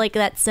that has like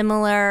that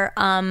similar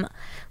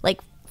like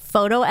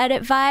photo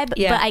edit vibe,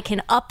 Yeah. but I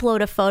can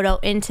upload a photo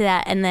into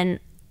that and then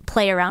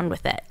play around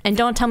with it. And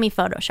don't tell me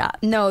Photoshop.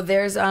 No,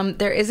 there is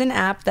an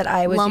app that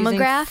I was using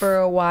Lomograph? for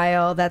a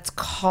while that's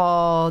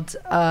called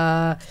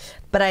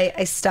but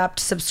I stopped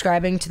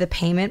subscribing to the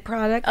payment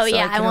product. Oh so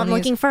yeah, can I'm only use-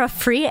 looking for a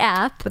free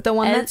app. But the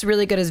one And- that's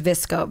really good is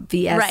VSCO,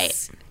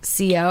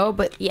 VSCO.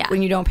 But Yeah.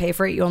 when you don't pay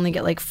for it, you only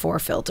get like 4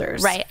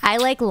 filters. right. I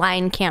like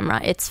Line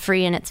Camera. It's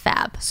free and it's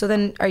fab. So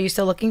then, are you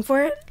still looking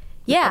for it?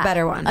 Yeah, A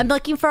better one. I'm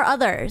looking for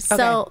others.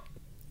 So,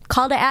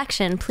 call to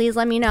action. Please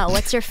let me know.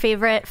 What's your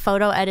favorite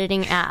photo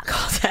editing app?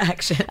 Call to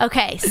action.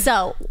 Okay,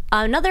 so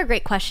another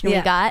great question we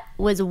Yeah. got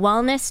was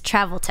wellness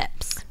travel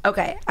tips.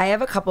 Okay, I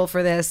have a couple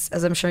for this,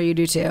 as I'm sure you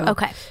do too.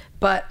 Okay.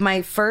 But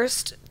my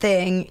first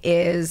thing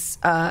is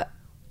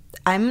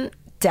I'm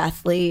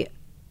deathly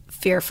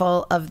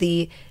fearful of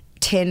the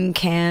tin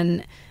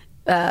can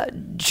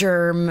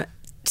germ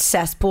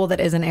cesspool that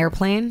is an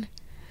airplane.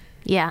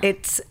 Yeah.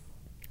 It's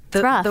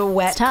rough. the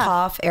wet It's tough.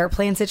 cough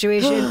airplane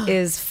situation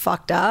is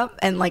fucked up,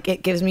 and like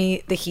it gives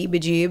me the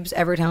heebie-jeebs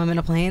every time I'm in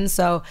a plane.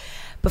 So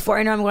before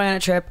I know I'm going on a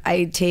trip,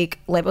 I take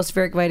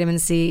lipospheric vitamin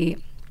C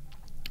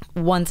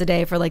once a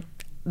day for like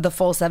the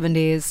full 7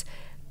 days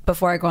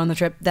before I go on the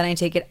trip. Then I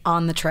take it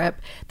on the trip.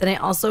 Then I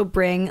also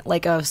bring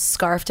like a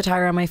scarf to tie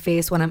around my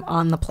face when I'm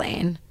on the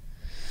plane.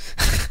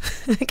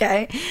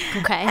 Okay.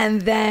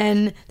 And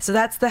then, so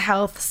that's the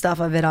health stuff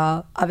of it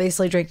all.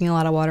 Obviously, drinking a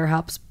lot of water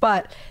helps.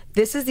 But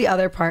this is the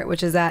other part,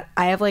 which is that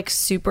I have like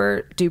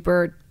super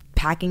duper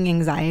packing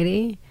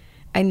anxiety.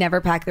 I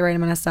never pack the right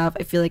amount of stuff.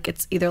 I feel like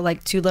it's either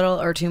like too little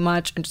or too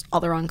much and just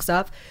all the wrong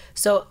stuff.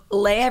 So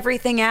lay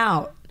everything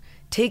out.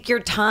 Take your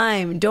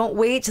time. Don't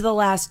wait to the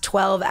last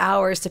 12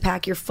 hours to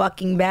pack your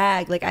fucking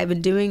bag like I've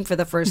been doing for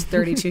the first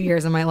 32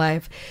 years of my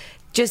life.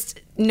 Just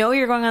know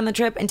you're going on the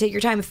trip and take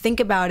your time. Think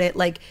about it.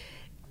 Like,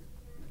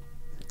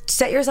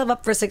 set yourself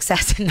up for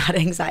success and not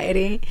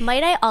anxiety.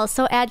 Might I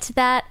also add to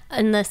that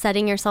in the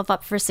setting yourself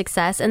up for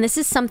success? And this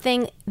is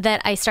something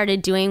that I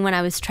started doing when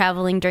I was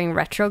traveling during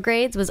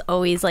retrogrades, was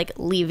always like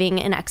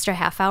leaving an extra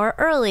half hour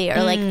early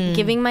or like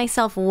giving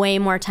myself way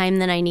more time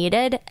than I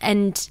needed.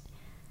 And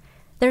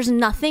there's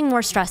nothing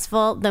more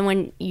stressful than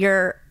when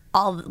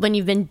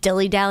you've been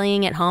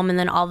dilly-dallying at home and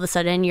then all of a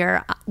sudden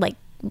you're like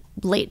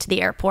late to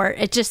the airport.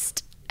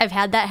 I've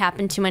had that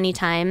happen too many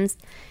times.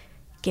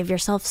 Give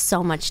yourself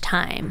so much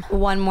time.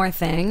 One more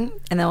thing,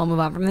 and then we'll move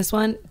on from this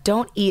one.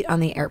 Don't eat on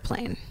the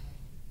airplane.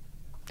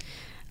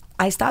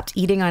 I stopped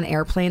eating on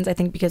airplanes, I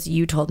think, because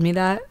you told me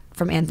that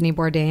from Anthony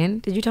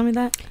Bourdain. Did you tell me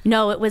that?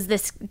 No, it was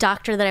this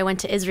doctor that I went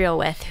to Israel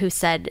with who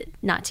said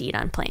not to eat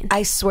on planes.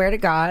 I swear to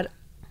God,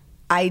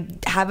 I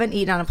haven't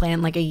eaten on a plane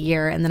in like a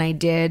year, and then I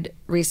did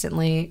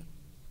recently.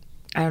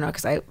 I don't know,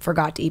 because I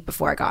forgot to eat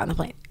before I got on the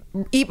plane.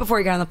 Eat before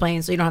you get on the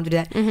plane so you don't have to do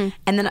that.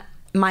 And then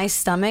my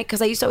stomach,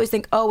 because I used to always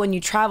think, oh, when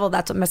you travel,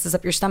 that's what messes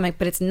up your stomach,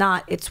 but it's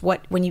not. It's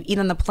when you eat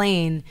on the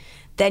plane,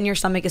 then your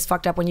stomach is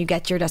fucked up when you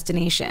get to your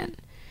destination.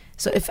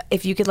 So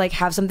if you could like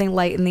have something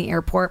light in the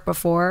airport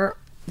before,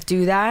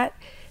 do that,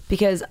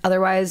 because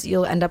otherwise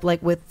you'll end up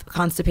like with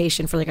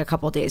constipation for like a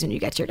couple of days when you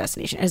get to your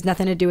destination. It has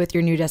nothing to do with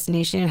your new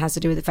destination. It has to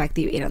do with the fact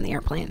that you ate on the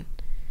airplane.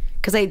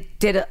 Because I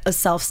did a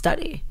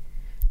self-study.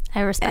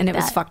 I respect that. And it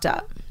was fucked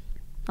up.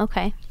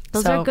 Okay.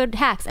 Those are good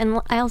hacks.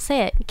 And I'll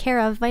say it, Care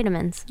of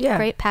vitamins. Yeah.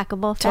 Great,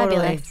 packable,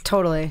 fabulous.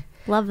 Totally.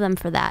 Love them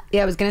for that.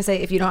 Yeah, I was going to say,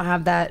 if you don't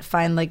have that,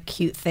 find like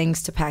cute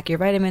things to pack your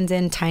vitamins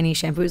in, tiny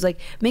shampoos. Like,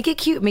 make it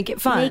cute, make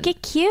it fun. Make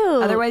it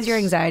cute. Otherwise, your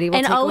anxiety will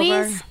take over. And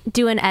always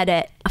do an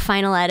edit, a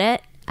final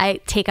edit.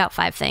 I take out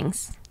 5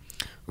 things.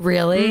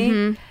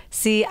 Really?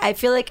 See, I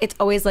feel like it's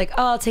always like,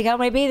 oh, I'll take out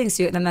my bathing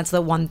suit. And then that's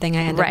the one thing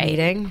I end up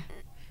needing.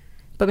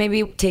 But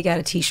maybe take out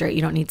a t-shirt.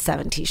 You don't need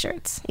 7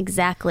 t-shirts.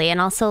 Exactly. And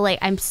also, like,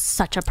 I'm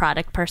such a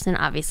product person,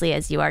 obviously,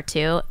 as you are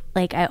too.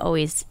 Like, I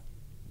always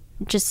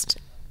just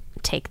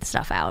take the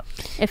stuff out.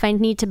 If I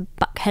need to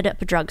head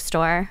up a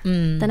drugstore,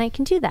 then I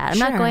can do that. I'm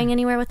not going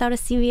anywhere without a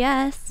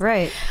CVS.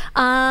 Right.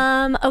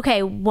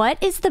 Okay, what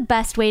is the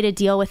best way to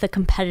deal with a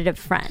competitive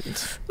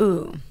friend?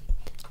 Ooh.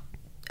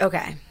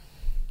 Okay.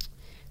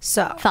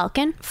 So.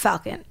 Falcon?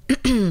 Flying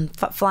in.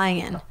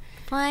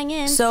 Flying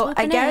in. So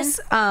I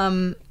guess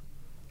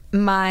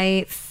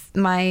my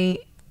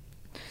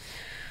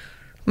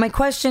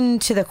question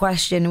to the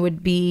question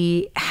would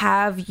be,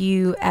 have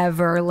you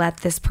ever let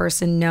this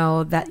person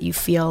know that you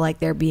feel like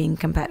they're being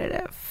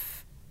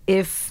competitive?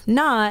 If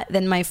not,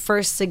 then my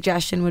first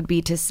suggestion would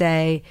be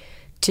to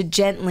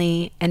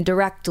gently and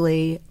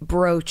directly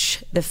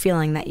broach the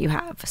feeling that you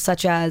have,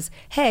 such as,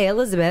 hey,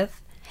 Elizabeth.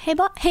 Hey,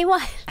 what?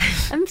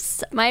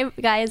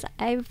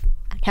 I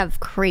have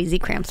crazy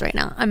cramps right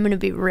now. I'm going to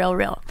be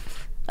real.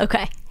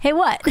 Okay. Hey,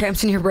 what?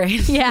 Cramps in your brain?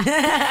 Yeah.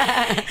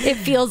 It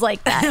feels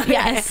like that.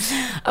 Yes.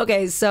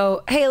 Okay.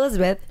 So, hey,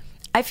 Elizabeth,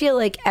 I feel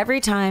like every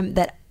time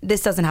that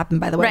this doesn't happen,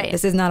 by the way,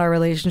 this is not our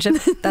relationship.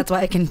 That's why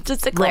I can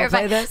just to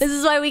clarify this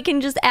is why we can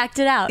just act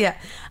it out. Yeah.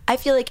 I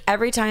feel like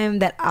every time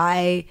that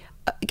I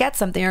get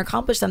something or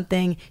accomplish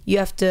something, you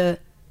have to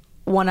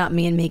one up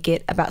me and make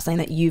it about something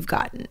that you've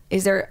gotten.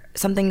 Is there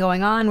something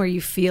going on where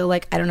you feel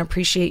like I don't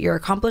appreciate your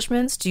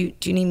accomplishments? Do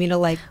you need me to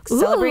like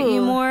celebrate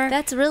you more?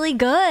 That's really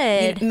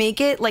good.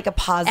 Make it like a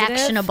positive,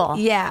 actionable.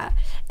 Yeah.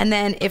 And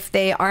then if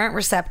they aren't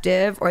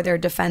receptive or they're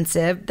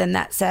defensive, then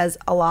that says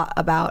a lot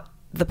about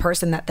the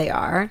person that they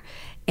are.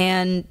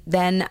 And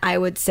then I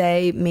would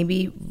say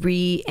maybe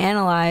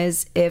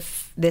reanalyze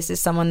if this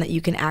is someone that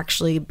you can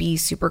actually be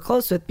super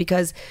close with,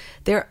 because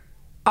there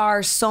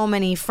are so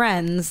many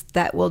friends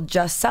that will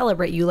just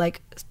celebrate you.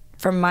 Like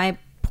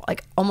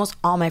almost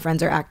all my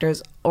friends are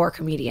actors or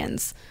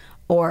comedians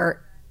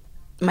or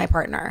my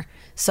partner.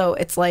 So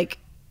it's like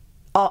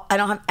I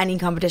don't have any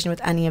competition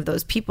with any of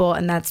those people,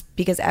 and that's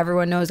because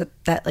everyone knows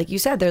that like you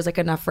said, there's like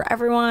enough for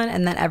everyone,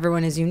 and that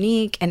everyone is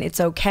unique, and it's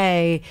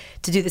okay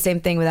to do the same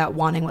thing without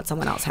wanting what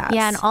someone else has.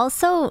 Yeah, and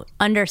also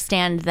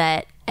understand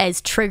that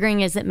as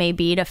triggering as it may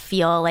be to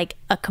feel like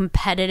a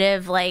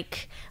competitive,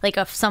 like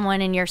if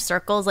someone in your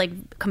circle's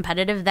like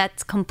competitive,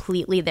 that's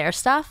completely their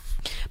stuff.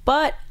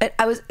 But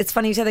it's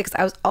funny you said that, because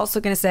I was also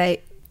going to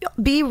say,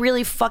 be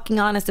really fucking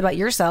honest about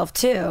yourself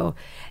too.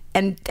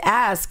 And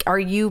ask, are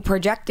you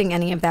projecting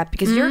any of that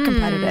because you're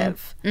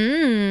competitive?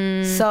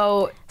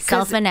 So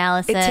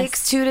self-analysis. It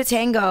takes 2 to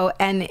tango.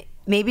 And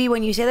maybe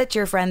when you say that to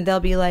your friend, they'll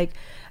be like,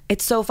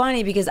 it's so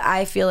funny because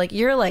I feel like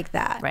you're like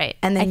that. Right.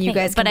 And then you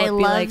guys can both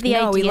be like,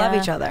 no, we love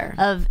each other.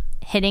 Of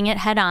hitting it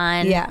head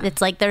on. Yeah.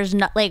 It's like there's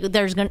not like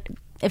there's gonna,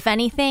 if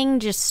anything,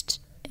 just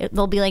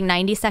there'll be like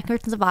 90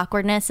 seconds of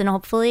awkwardness, and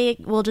hopefully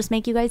we'll just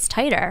make you guys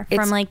tighter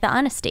from like the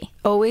honesty.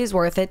 Always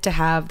worth it to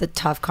have the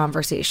tough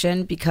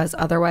conversation, because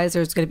otherwise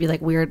there's going to be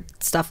like weird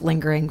stuff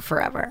lingering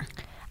forever.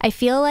 I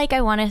feel like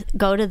I want to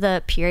go to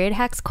the period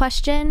hacks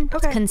question,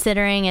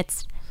 considering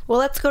it's... Well,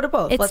 let's go to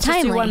both. Let's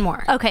timely. just do one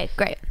more. Okay,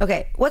 great.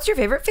 Okay, what's your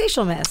favorite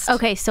facial mist?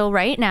 Okay, so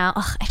right now,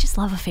 I just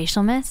love a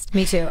facial mist.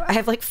 Me too. I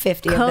have like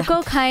 50 of them.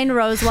 Cocoa Kind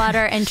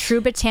Rosewater and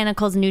True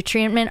Botanicals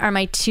Nutrient Mint are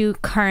my two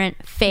current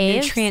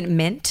faves. Nutrient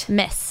Mint?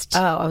 Mist.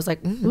 Oh, I was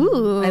like,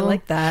 ooh, I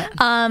like that.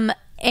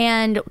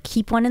 And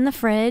keep one in the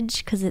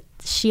fridge because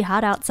it's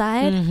hot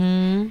outside,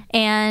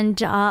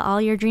 and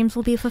all your dreams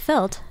will be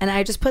fulfilled. And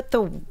I just put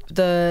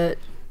the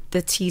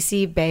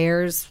TC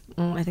Bayer's,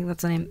 I think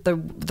that's the name,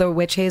 the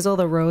witch hazel,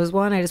 the rose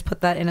one. I just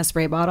put that in a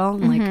spray bottle.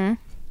 And like,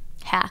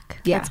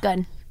 hack. yeah, That's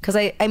good. Because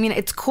I mean,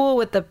 it's cool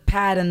with the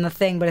pad and the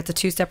thing, but it's a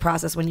 2-step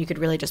process when you could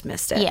really just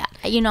mist it. Yeah,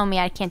 you know me,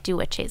 I can't do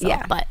witch hazel.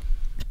 Yeah.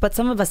 But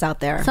some of us out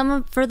there.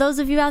 For those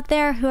of you out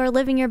there who are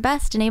living your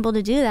best and able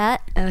to do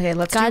that, Okay,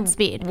 let's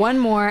Godspeed. do one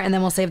more, and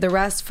then we'll save the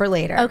rest for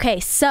later. Okay,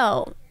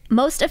 so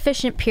most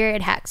efficient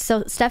period hacks.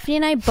 So Stephanie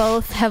and I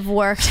both have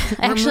worked.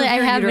 Actually, I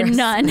your have uterus.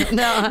 none.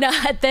 No. No,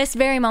 at this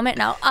very moment,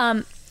 no.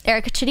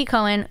 Erica Chitty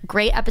Cohen,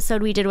 great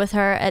episode we did with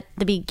her at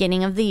the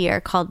beginning of the year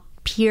called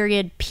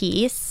Period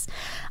Peace.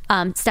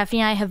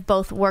 Stephanie and I have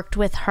both worked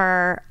with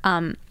her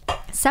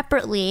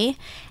separately,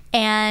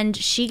 and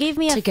she gave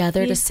me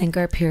Together to sync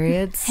our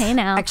periods. Hey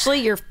now.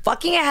 Actually, you're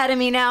fucking ahead of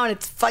me now, and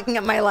it's fucking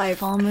up my life.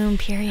 full moon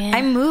period.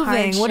 I'm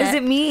moving. What does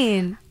hardship. it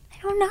mean? I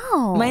don't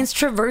know. Mine's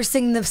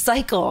traversing the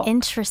cycle.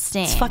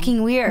 Interesting. It's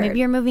fucking weird. Maybe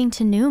you're moving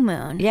to new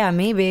moon. Yeah,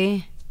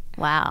 maybe.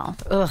 Wow.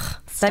 Ugh.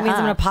 That means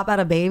I'm gonna pop out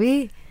a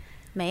baby?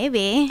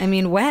 Maybe. I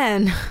mean,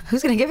 when?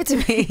 Who's gonna give it to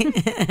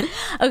me?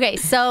 Okay,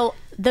 so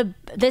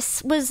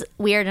this was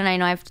weird, and I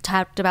know I've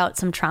talked about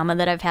some trauma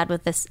that I've had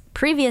with this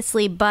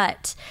previously,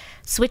 but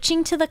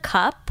switching to the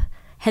cup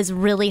has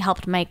really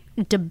helped my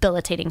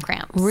debilitating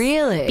cramps.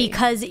 Really?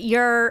 Because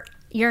you're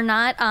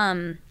not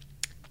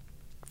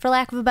for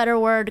lack of a better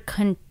word,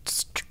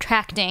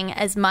 contracting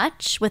as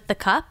much with the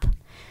cup.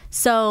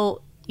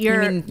 So You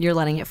mean you're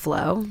letting it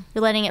flow?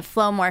 You're letting it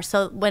flow more.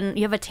 So when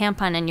you have a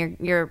tampon and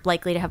you're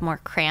likely to have more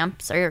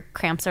cramps, or your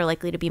cramps are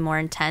likely to be more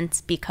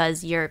intense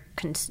because your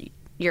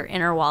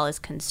inner wall is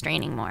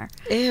constraining more.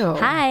 Ew.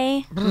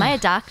 Hi. Am I a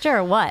doctor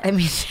or what? I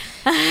mean,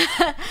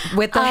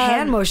 with the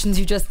hand motions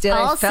you just did,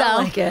 I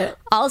felt like it.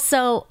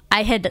 Also,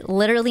 I had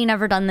literally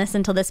never done this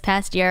until this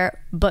past year,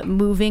 but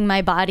moving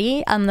my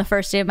body on the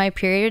first day of my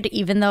period,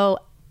 even though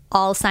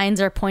all signs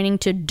are pointing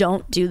to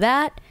don't do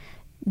that,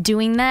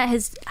 doing that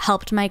has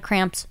helped my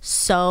cramps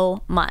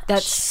so much.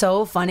 That's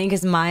so funny,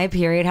 because my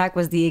period hack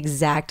was the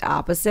exact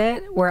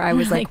opposite, where I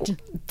was like,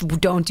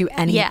 don't do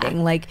anything.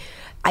 Yeah. Like,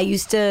 I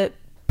used to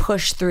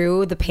push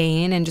through the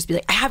pain and just be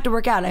like, I have to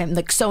work out. I'm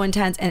like so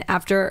intense. And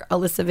after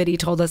Alyssa Vitti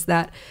told us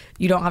that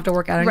you don't have to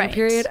work out on your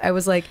period, I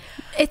was like,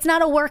 it's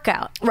not a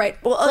workout. Right.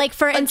 Well, like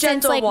for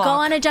instance, like walk. go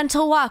on a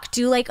gentle walk,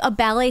 do like a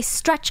ballet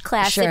stretch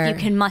class if you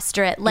can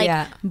muster it.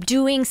 Like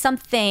doing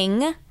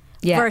something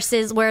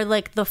versus where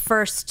like the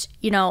first,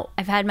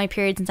 I've had my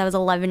period since I was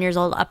 11 years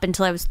old up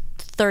until I was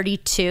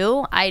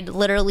 32. I'd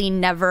literally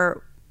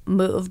never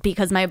moved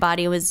because my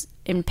body was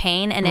in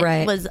pain, and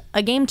it was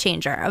a game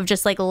changer of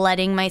just like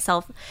letting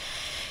myself.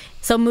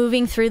 So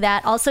moving through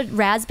that. Also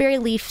raspberry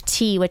leaf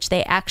tea, which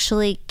they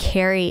actually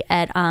carry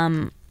at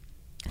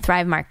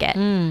Thrive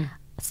Market.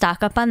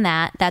 Stock up on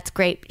that. That's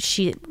great.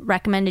 She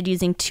recommended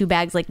using 2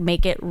 bags, like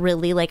make it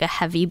really like a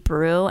heavy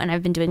brew, and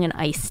I've been doing an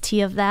iced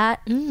tea of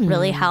that.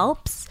 Really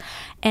helps.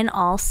 And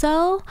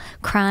also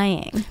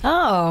crying.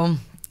 Oh,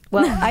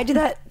 well, I do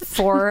that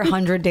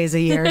 400 days a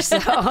year, so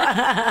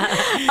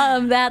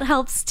that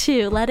helps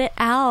too. Let it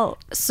out.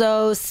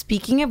 So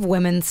speaking of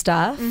women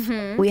stuff,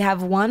 we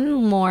have one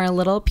more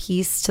little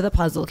piece to the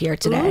puzzle here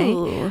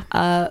today.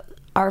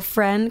 Our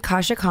friend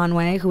Kassia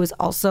Conway, who is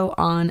also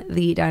on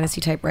the Dynasty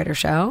Typewriter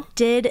show,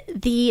 did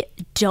the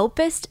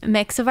dopest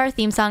mix of our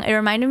theme song. It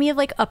reminded me of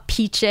like a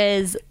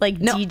Peaches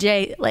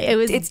DJ. Like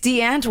it's Dee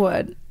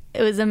Antwood.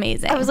 It was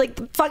amazing. I was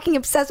like fucking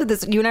obsessed with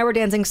this. You and I were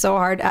dancing so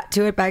hard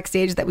to it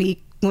backstage that when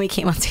we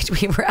came on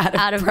stage, we were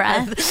out of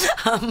breath.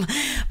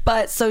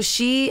 But so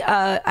she,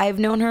 I've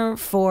known her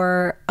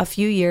for a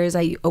few years.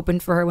 I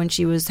opened for her when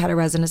she had a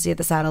residency at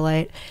the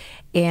Satellite.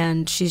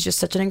 And she's just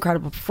such an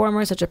incredible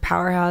performer, such a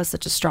powerhouse,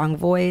 such a strong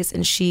voice.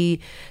 And she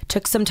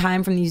took some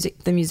time from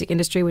the music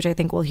industry, which I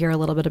think we'll hear a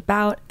little bit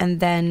about. And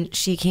then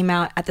she came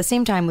out at the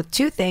same time with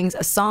 2 things,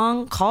 a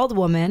song called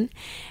Woman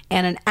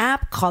and an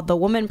app called The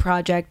Woman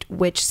Project,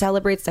 which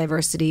celebrates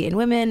diversity in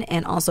women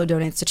and also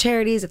donates to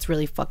charities. It's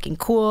really fucking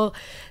cool.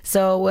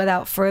 So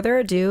without further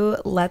ado,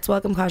 let's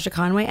welcome Kassia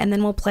Conway, and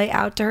then we'll play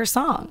out to her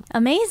song.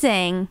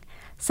 Amazing.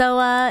 So,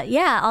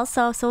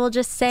 also, we'll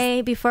just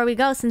say before we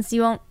go, since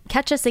you won't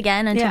catch us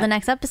again until the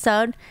next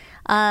episode,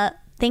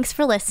 thanks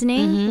for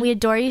listening. We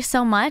adore you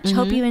so much.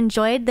 Hope you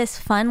enjoyed this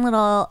fun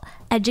little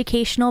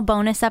educational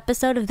bonus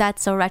episode of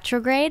That's So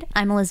Retrograde.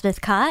 I'm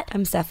Elizabeth Cott.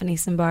 I'm Stephanie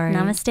Simbari.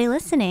 Namaste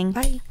listening.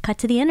 Bye. Cut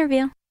to the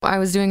interview. I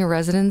was doing a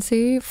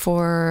residency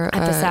for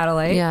At the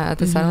Satellite. Yeah, at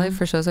the Satellite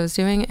for shows I was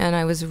doing, and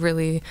I was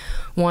really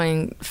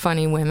wanting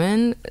funny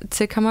women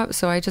to come up,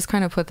 so I just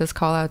kind of put this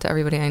call out to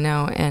everybody I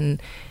know,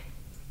 and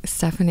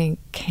Stephanie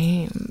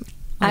came.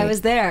 I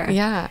was there.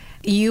 Yeah.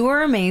 You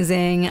were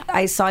amazing.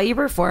 I saw you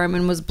perform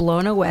and was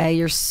blown away.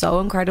 You're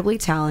so incredibly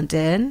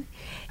talented.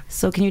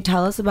 So can you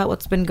tell us about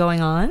what's been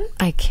going on?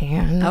 I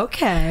can.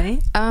 Okay.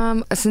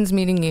 Since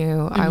meeting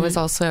you, I was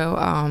also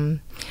on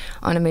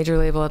a major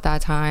label at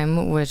that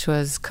time, which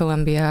was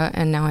Columbia,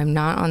 and now I'm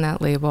not on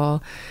that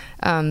label.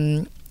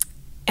 And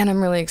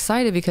I'm really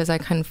excited because I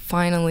can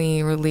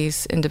finally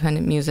release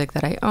independent music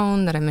that I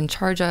own, that I'm in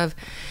charge of.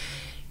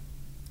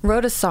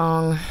 Wrote a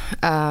song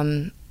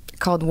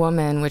called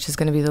Woman, which is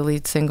going to be the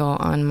lead single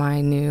on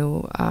my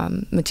new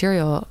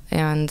material.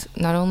 And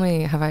not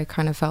only have I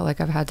kind of felt like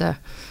I've had to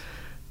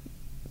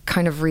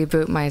kind of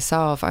reboot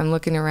myself, I'm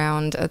looking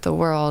around at the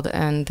world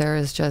and there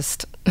is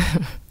just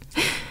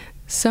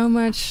so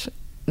much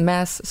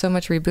mess, so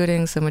much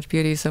rebooting, so much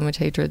beauty, so much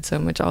hatred, so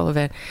much all of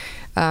it.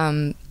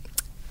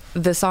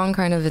 The song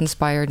kind of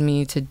inspired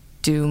me to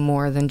do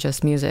more than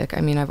just music.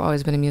 I mean, I've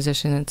always been a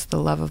musician. It's the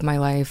love of my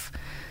life.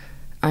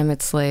 I'm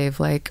its slave.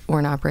 Like,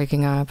 we're not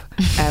breaking up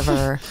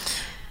ever.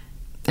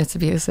 It's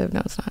abusive.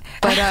 No, it's not.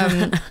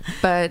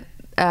 But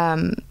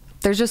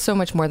there's just so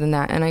much more than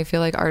that. And I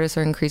feel like artists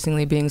are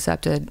increasingly being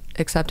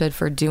accepted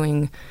for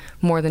doing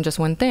more than just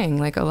one thing.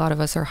 Like, a lot of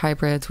us are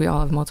hybrids. We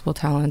all have multiple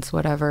talents,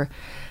 whatever.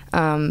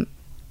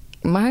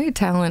 My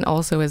talent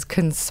also is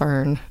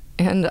concern.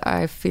 And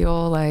I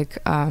feel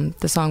like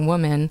the song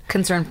Woman...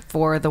 Concern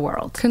for the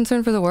world.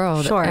 Concern for the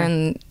world. Sure.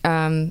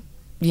 And,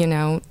 you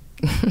know...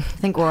 I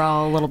think we're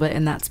all a little bit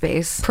in that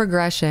space.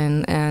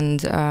 Progression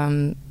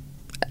and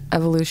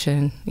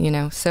evolution, you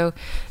know. So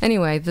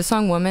anyway, the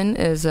song Woman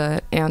is an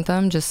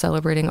anthem just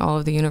celebrating all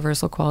of the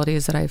universal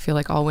qualities that I feel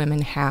like all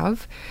women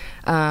have.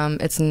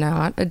 It's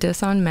not a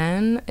diss on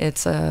men.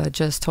 It's a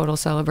just total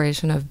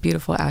celebration of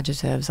beautiful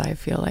adjectives I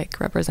feel like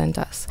represent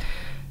us.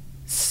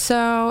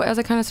 So as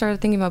I kind of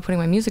started thinking about putting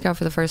my music out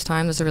for the first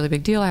time, this is a really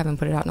big deal. I haven't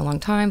put it out in a long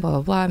time, blah,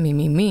 blah, blah,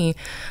 me.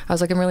 I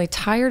was like, I'm really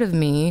tired of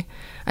me.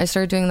 I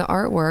started doing the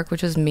artwork,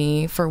 which is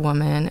me for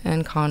Woman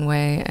and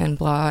Conway and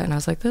blah. And I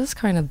was like, this is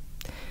kind of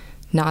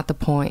not the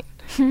point.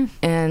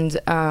 And,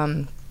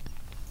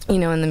 you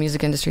know, in the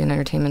music industry and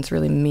entertainment, it's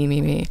really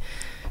me.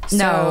 So,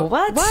 no,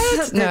 what?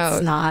 No,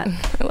 it's not.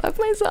 I love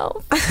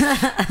myself.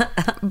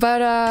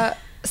 But,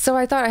 so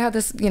I thought I had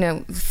this, you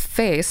know,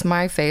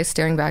 my face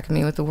staring back at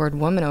me with the word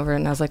woman over it.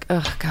 And I was like,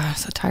 oh, God, I'm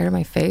so tired of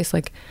my face.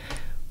 Like,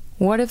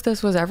 what if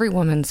this was every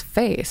woman's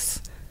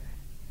face?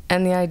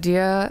 And the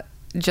idea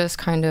just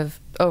kind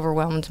of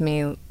overwhelmed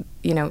me.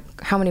 You know,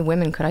 how many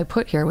women could I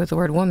put here with the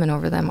word woman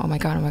over them? Oh my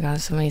God,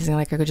 it's amazing.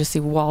 Like, I could just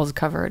see walls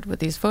covered with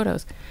these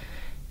photos.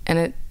 And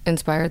it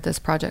inspired this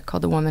project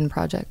called the Woman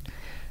Project.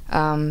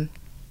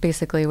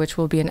 Basically, which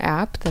will be an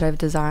app that I've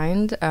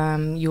designed.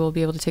 You will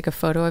be able to take a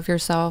photo of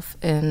yourself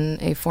in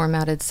a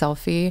formatted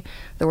selfie.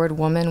 The word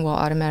woman will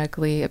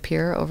automatically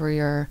appear over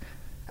your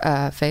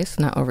face,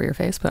 not over your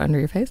face, but under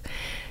your face.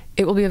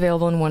 It will be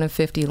available in one of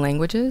 50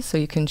 languages, so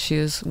you can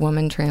choose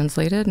woman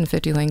translated in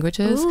 50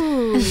 languages.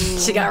 Ooh.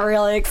 She got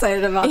really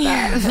excited about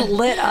that.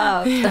 Lit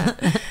up.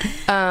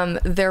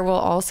 There will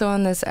also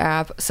on this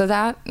app, so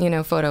that, you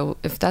know, photo,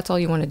 if that's all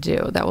you want to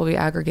do, that will be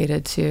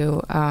aggregated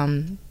to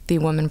the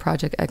Woman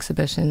Project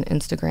exhibition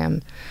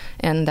Instagram,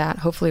 and that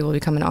hopefully will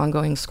become an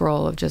ongoing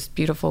scroll of just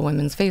beautiful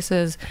women's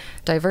faces,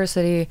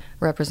 diversity,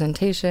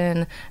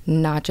 representation,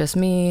 not just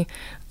me,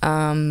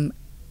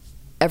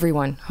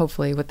 everyone,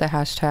 hopefully, with the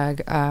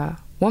hashtag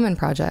Woman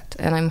Project.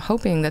 And I'm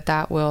hoping that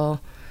that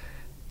will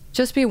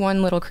just be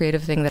one little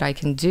creative thing that I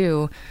can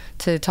do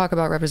to talk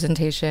about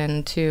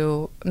representation,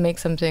 to make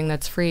something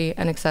that's free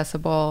and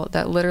accessible,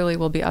 that literally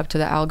will be up to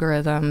the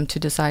algorithm to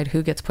decide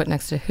who gets put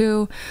next to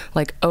who.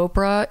 Like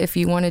Oprah, if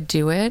you want to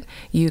do it,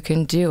 you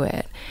can do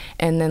it.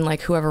 And then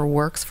like whoever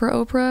works for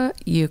Oprah,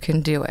 you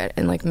can do it.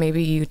 And like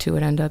maybe you two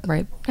would end up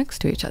right next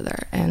to each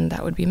other. And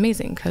that would be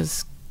amazing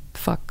because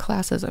fuck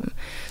classism.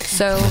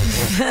 So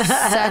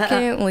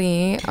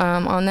secondly,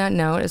 on that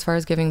note, as far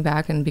as giving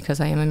back, and because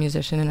I am a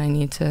musician and I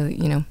need to,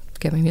 you know,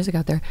 get my music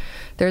out there,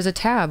 there's a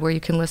tab where you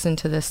can listen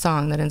to this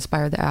song that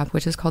inspired the app,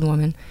 which is called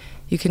Woman.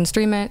 You can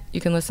stream it, you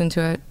can listen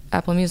to it,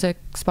 Apple Music,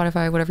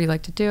 Spotify, whatever you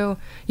like to do.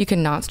 You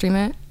can not stream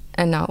it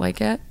and not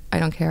like it. I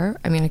don't care.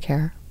 I mean, I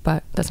care,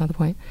 but that's not the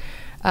point.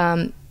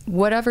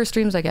 Whatever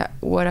streams I get,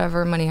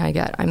 whatever money I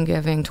get, I'm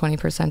giving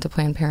 20% to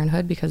Planned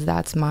Parenthood because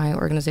that's my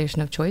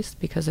organization of choice,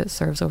 because it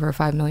serves over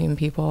 5 million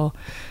people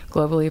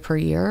globally per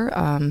year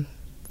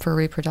for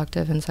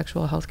reproductive and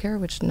sexual health care,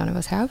 which none of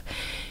us have.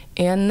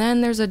 And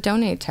then there's a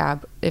donate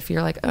tab. If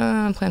you're like,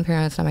 Planned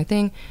Parenthood's not my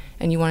thing,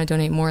 and you want to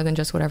donate more than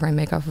just whatever I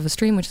make off of a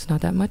stream, which is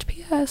not that much,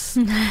 P.S.,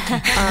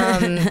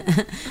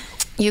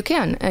 you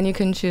can. And you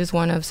can choose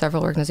one of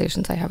several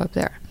organizations I have up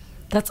there.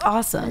 That's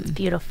awesome. It's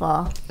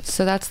beautiful.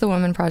 So that's the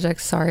Woman Project.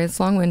 Sorry, it's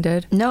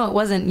long-winded. No, it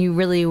wasn't. You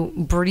really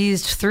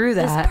breezed through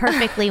that. It's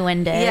perfectly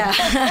winded.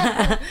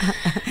 Yeah.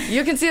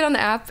 You can see it on the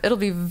app. It'll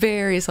be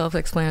very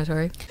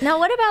self-explanatory. Now,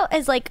 what about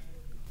as like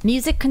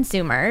music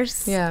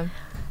consumers? Yeah.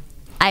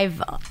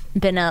 I've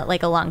been a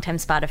longtime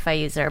Spotify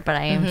user, but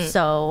I am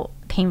so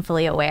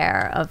painfully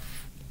aware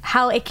of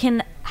how it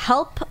can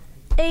help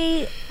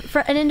for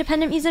an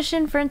independent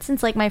musician. For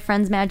instance, like my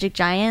friend's Magic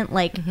Giant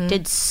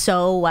did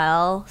so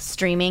well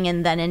streaming,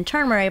 and then in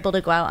turn were able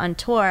to go out on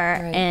tour,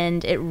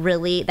 and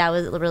that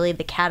was really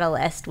the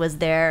catalyst, was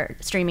their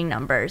streaming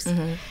numbers.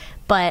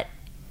 But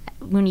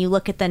when you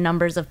look at the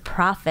numbers of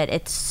profit,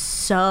 it's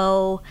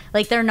so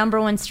like their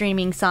number one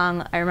streaming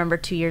song, I remember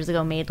 2 years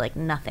ago, made like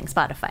nothing,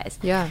 Spotify's.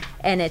 Yeah.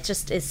 And it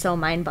just is so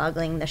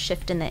mind-boggling, the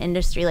shift in the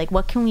industry. Like,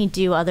 what can we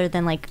do other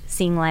than like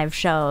seeing live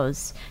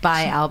shows?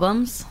 Buy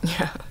albums?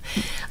 Yeah.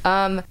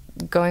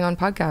 Going on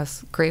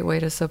podcasts, great way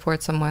to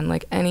support someone.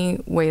 Like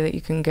any way that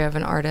you can give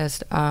an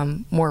artist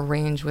more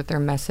range with their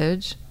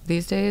message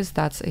these days,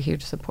 that's a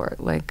huge support.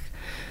 Like,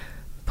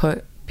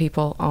 put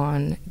people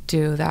on,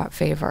 do that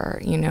favor.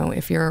 You know,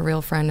 if you're a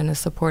real friend and a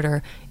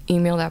supporter,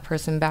 email that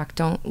person back.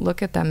 Don't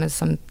look at them as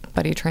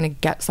somebody trying to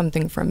get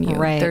something from you.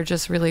 Right. They're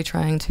just really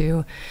trying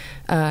to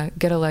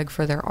get a leg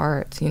for their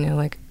art. You know,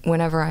 like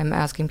whenever I'm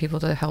asking people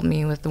to help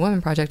me with the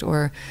Women Project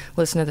or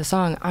listen to the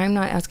song, I'm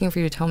not asking for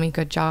you to tell me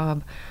good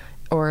job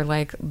or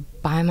like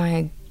buy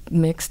my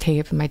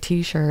mixtape and my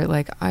t-shirt.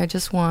 Like, I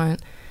just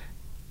want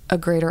a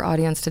greater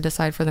audience to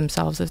decide for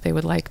themselves if they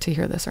would like to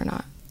hear this or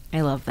not. I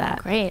love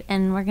that. Great.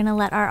 And we're going to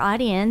let our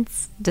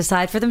audience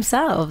decide for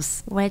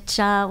themselves. Which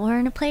we're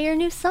going to play your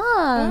new song.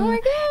 Oh my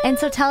God. And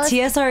so tell us.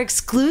 TSR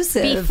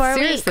exclusive. Before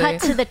Seriously. we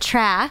cut to the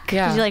track.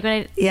 Yeah. Did you like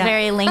when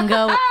very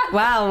lingo?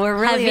 Wow, we're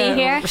really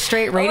heavy here.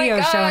 Straight radio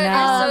show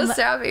now. So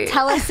savvy.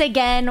 Tell us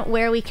again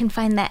where we can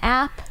find the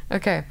app.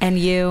 Okay. And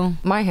you?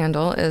 My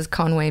handle is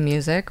Conway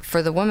Music.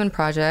 For the Woman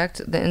Project,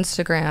 the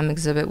Instagram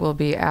exhibit will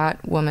be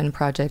at Woman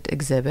Project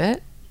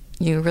Exhibit.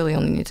 You really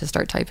only need to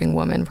start typing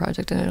Woman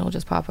Project and it'll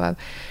just pop up.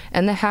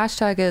 And the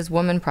hashtag is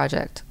Woman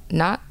Project.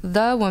 Not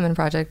the Woman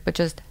Project, but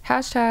just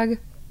hashtag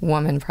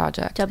Woman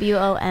Project.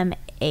 WOMAN.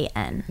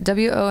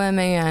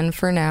 WOMAN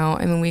for now.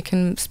 I mean, we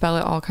can spell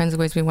it all kinds of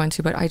ways we want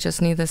to, but I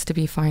just need this to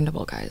be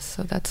findable, guys.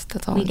 So that's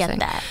all I'm saying. We get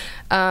that.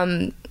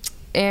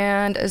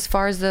 And as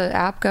far as the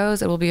app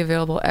goes, it will be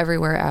available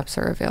everywhere apps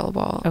are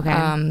available. Okay.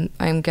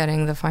 I'm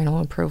getting the final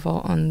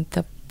approval on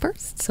the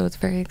 1st, so it's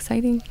very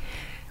exciting.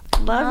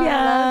 Love ya.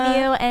 Love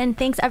you. And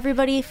thanks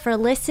everybody for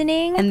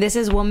listening. And this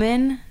is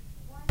Woman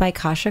by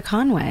Kassia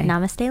Conway.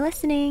 Namaste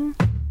listening.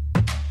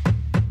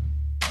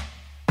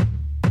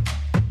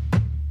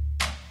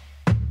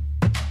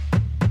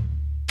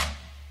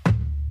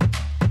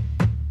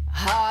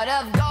 Heart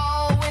of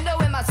gold, window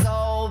in my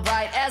soul,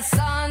 bright as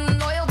sun,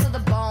 loyal to the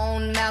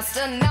bone,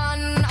 master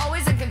none,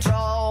 always in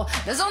control.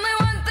 There's only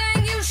one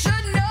thing you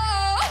should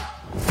know.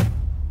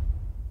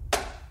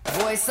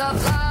 Voice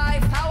of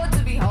life, power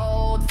to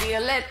behold,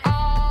 feel it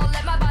all,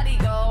 let my body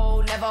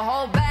go, never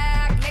hold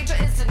back, nature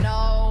is to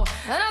know,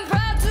 and I'm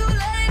proud to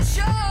let it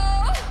show.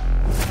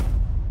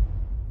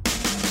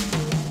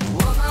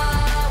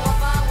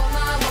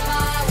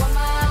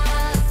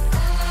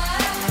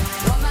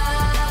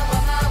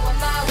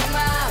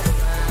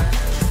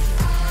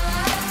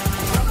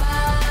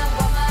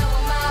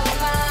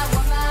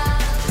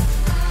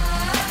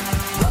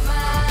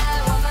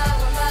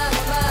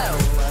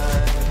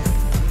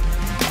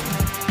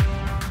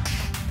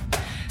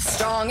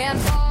 Strong and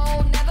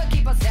bold, never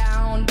keep us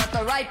down, but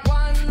the right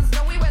ones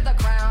know we wear the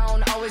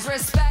crown. Always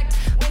respect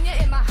when you're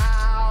in my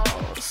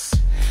house.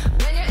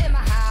 When you're in my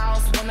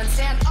house, woman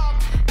stand up,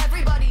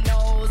 everybody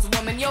knows.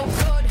 Woman, you're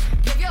good,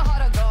 give your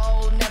heart a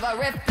go. Never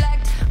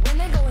reflect when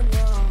they're going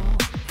wrong,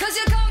 'cause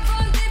you come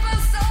from deeper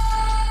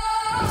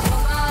soul.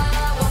 Woman,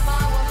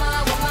 woman, woman,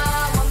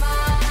 woman,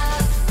 woman.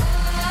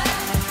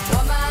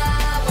 Woman,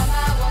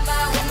 woman, woman,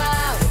 woman,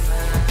 woman.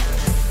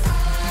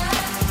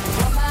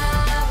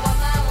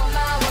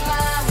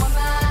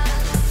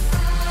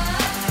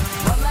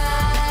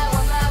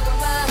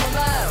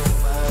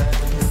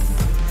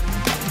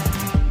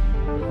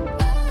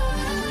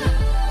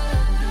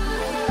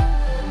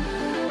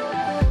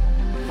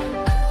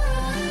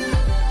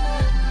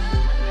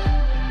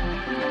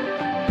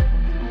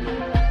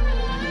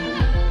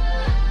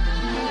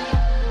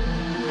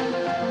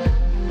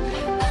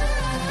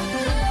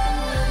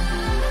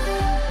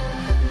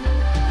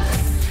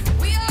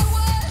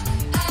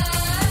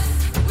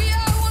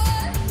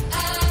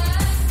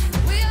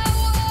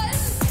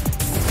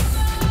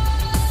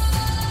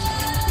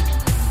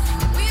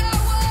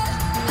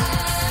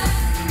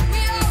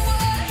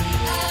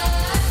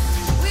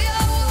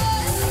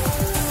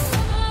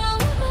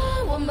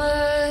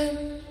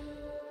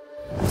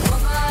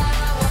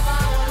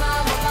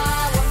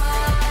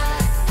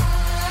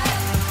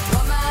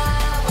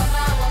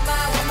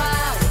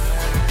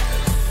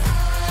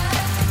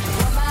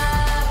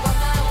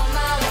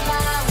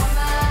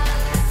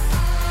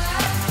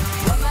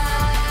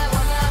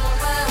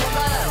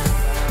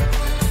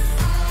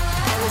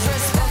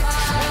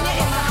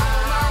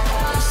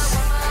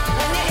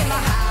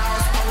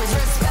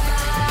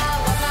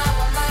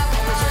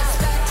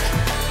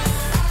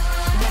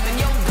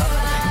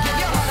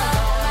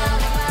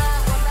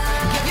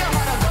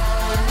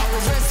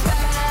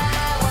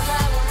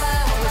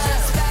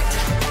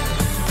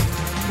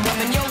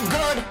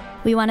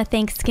 We want to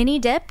thank Skinny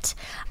Dipped,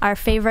 our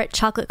favorite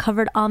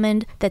chocolate-covered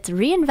almond that's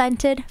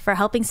reinvented, for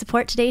helping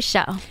support today's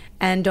show.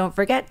 And don't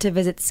forget to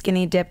visit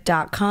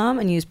skinnydip.com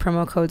and use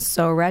promo code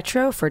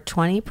SORETRO for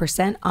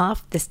 20%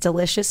 off this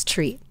delicious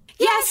treat.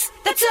 Yes,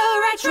 that's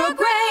so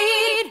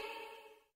retrograde.